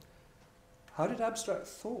 How did abstract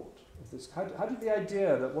thought of this, how did the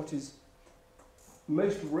idea that what is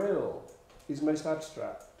most real is most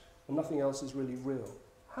abstract, and nothing else is really real,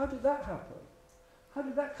 how did that happen? How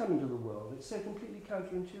did that come into the world? It's so completely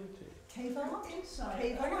counterintuitive. Cave art?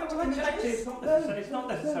 Cave art? Actually, it's not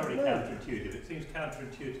necessarily counterintuitive. It seems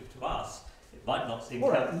counterintuitive to us. It might not seem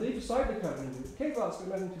counterintuitive. Leave aside the counterintuitive. Cave art's got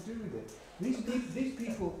nothing to do with it. These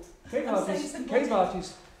people, cave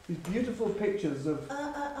artists, these beautiful pictures of...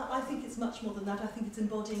 I think it's much more than that. I think it's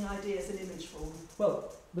embodying ideas in image form.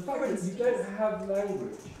 Well, the fact that you don't have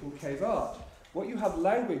language in cave art, what you have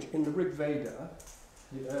language in the Rig Veda,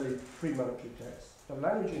 the early pre-monetary texts, the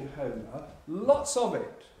language in Homer, lots of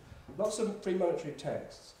it, lots of pre-monetary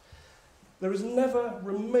texts. There is never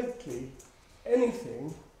remotely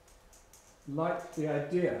anything like the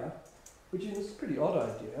idea, which is a pretty odd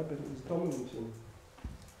idea, but it was dominant in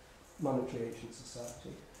monetary ancient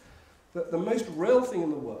society, that the most real thing in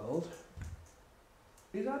the world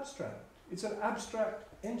is abstract. It's an abstract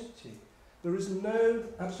entity. There is no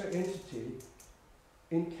abstract entity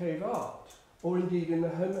in cave art, or indeed in the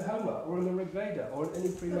Homer, or in the Rig Veda, or in any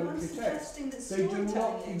pre-monetary text. They do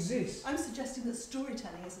not exist. I'm suggesting that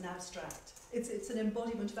storytelling is an abstract. It's an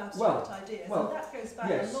embodiment of abstract ideas, and that goes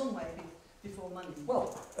back a long way before money.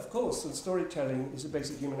 Well, of course, and storytelling is a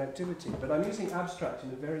basic human activity, but I'm using abstract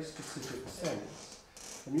in a very specific sense.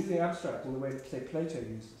 I'm using abstract in the way that, say, Plato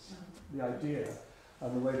uses the idea,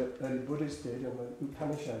 and the way that early Buddhists did, and the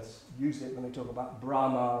Upanishads use it when they talk about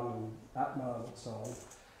Brahman and Atman and so on.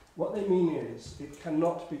 What they mean is, it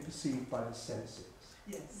cannot be perceived by the senses.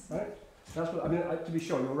 Yes. Right? That's what I mean. To be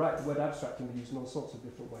sure, you're right. The word abstract can be used in all sorts of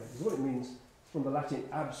different ways. What it means from the Latin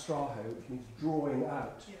abstraho, which means drawing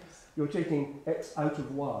out. Yes. You're taking X out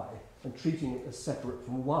of Y and treating it as separate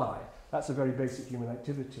from Y. That's a very basic human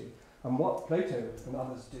activity. And what Plato and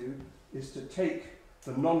others do is to take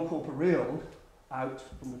the non-corporeal out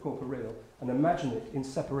from the corporeal and imagine it in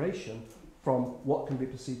separation from what can be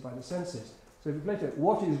perceived by the senses. So for Plato,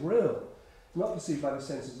 what is real is not perceived by the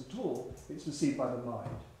senses at all, it's perceived by the mind.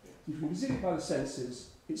 If you can perceive it by the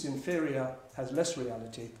senses, it's inferior, has less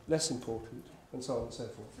reality, less important, and so on and so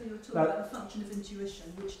forth. So you're talking about the function of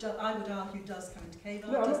intuition, which I would argue does come into cave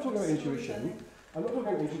art. No, I'm not talking about intuition. I'm not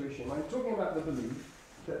talking about intuition. I'm talking about the belief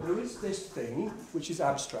that there is this thing which is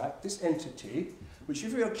abstract, this entity, which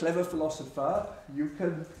if you're a clever philosopher, you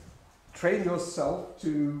can train yourself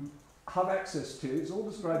to have access to. It's all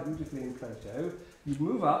described beautifully in Plato. You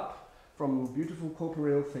move up from beautiful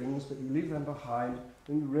corporeal things, but you leave them behind,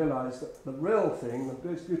 and you realise that the real thing, the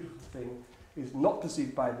most beautiful thing, is not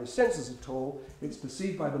perceived by the senses at all, it's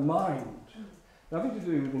perceived by the mind. Nothing to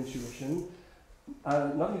do with intuition,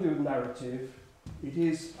 nothing to do with narrative. It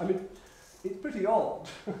is, I mean, it's pretty odd.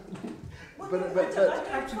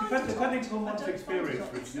 Depending on one's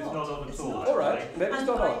experience, which is not odd at all. All right, maybe it's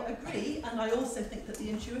not odd. I agree, and I also think that the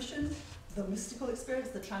intuition, the mystical experience,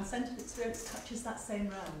 the transcendent experience touches that same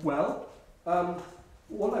realm. Well,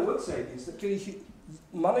 what I would say is that clearly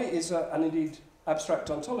money is, and indeed abstract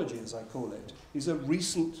ontology, as I call it, is a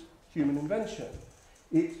recent human invention.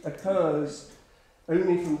 It occurs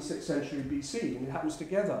only from the 6th century BC, and it happens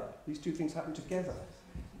together. These two things happen together.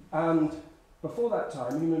 And before that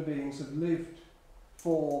time, human beings have lived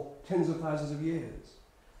for tens of thousands of years.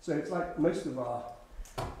 So it's like most of our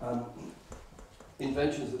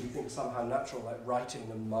inventions that we think are somehow natural, like writing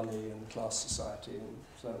and money and class society and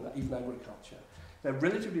so on, even agriculture. They're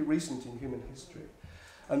relatively recent in human history.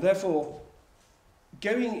 And therefore,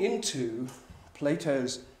 going into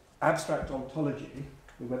Plato's abstract ontology,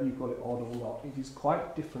 whether you call it odd or not, it is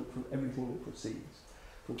quite different from everything that precedes.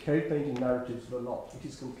 From cave painting narratives to the lot, it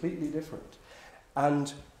is completely different.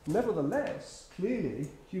 And nevertheless, clearly,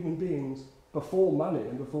 human beings before money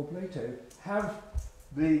and before Plato, have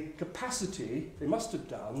the capacity, they must have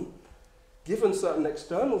done, given certain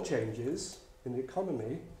external changes in the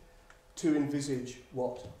economy, to envisage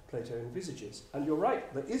what Plato envisages. And you're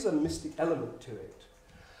right, there is a mystic element to it.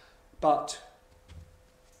 But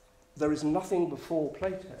there is nothing before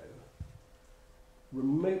Plato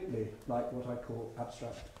remotely like what I call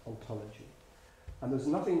abstract ontology. And there's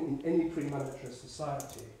nothing in any pre-monetarist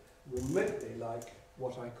society remotely like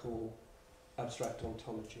what I call abstract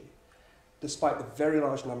ontology, despite the very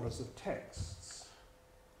large numbers of texts.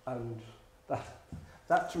 And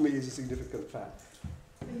that to me is a significant fact.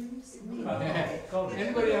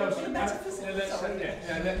 Anybody else?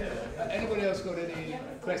 Anybody else got any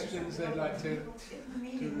questions they'd like to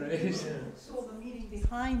raise? Saw the meaning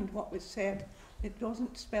behind what was said. It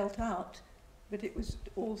wasn't spelt out, but it was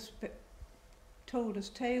all told as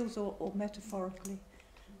tales or metaphorically.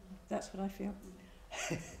 That's what I feel.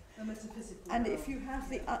 And if you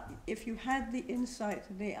have if you had the insight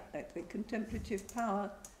and the contemplative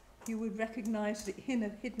power, you would recognise the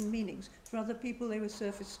hidden meanings. For other people, they were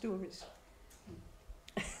surface stories.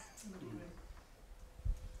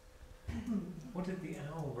 What did the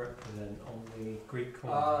owl represent on the Greek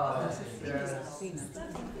coin?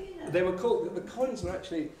 They were called, the coins were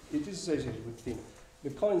actually, it is associated with Athena.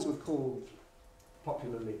 The coins were called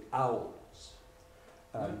popularly owls,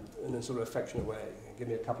 in a sort of affectionate way. Give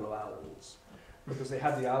me a couple of owls, because they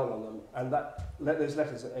had the owl on them, and those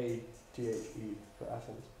letters are A-T-H-E for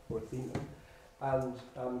Athens, or Athena. And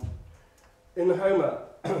in Homer,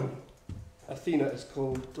 Athena is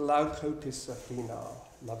called Glaucopis Athena,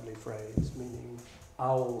 lovely phrase, meaning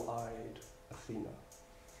owl-eyed Athena.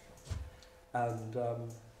 And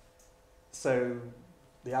so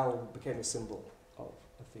the owl became a symbol of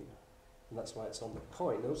Athena, and that's why it's on the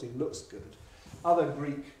coin. It also looks good. Other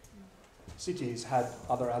Greek cities had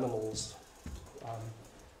other animals,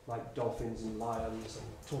 like dolphins and lions and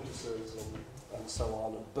tortoises and so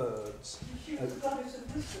on, and birds.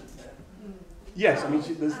 Yes, I mean,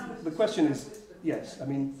 the question is, yes, I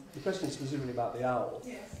mean, the question is specifically about the owl,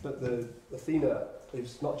 but the Athena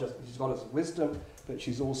is not just, she's goddess of wisdom, but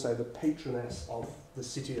she's also the patroness of the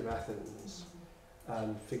city of Athens,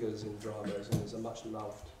 and figures in dramas, and is a much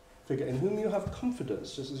loved figure in whom you have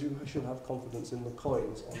confidence, just as you should have confidence in the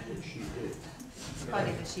coins on which she did. It's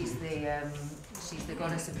funny that she's the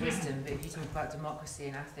goddess of wisdom, but if you talk about democracy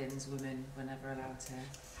in Athens, women were never allowed to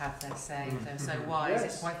have their say. They're so wise. Yes.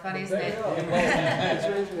 It's quite funny, isn't it? It's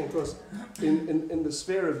very interesting, of course. In the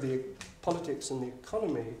sphere of the politics and the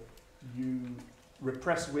economy, you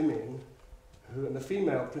repress women, and the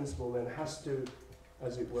female principle then has to,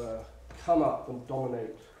 as it were, come up and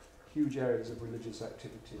dominate huge areas of religious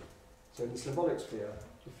activity. So in the symbolic sphere,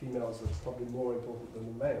 the females are probably more important than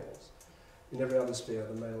the males. In every other sphere,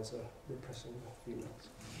 the males are repressing the females.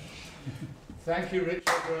 Thank you, Richard,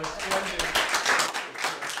 for a splendid...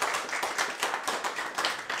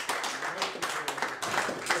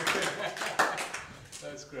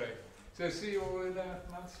 That's great. So see you all in a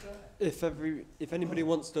month's time? If anybody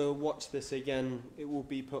wants to watch this again, it will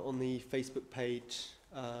be put on the Facebook page.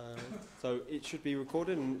 So it should be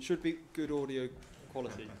recorded and it should be good audio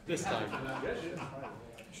quality this time.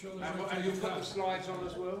 And you'll put the slides on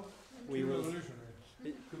as well? We will.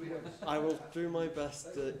 I will do my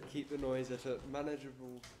best to keep the noise at a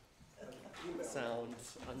manageable sound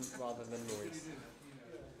and rather than noise.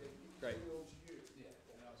 Great.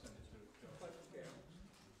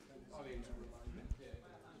 I'll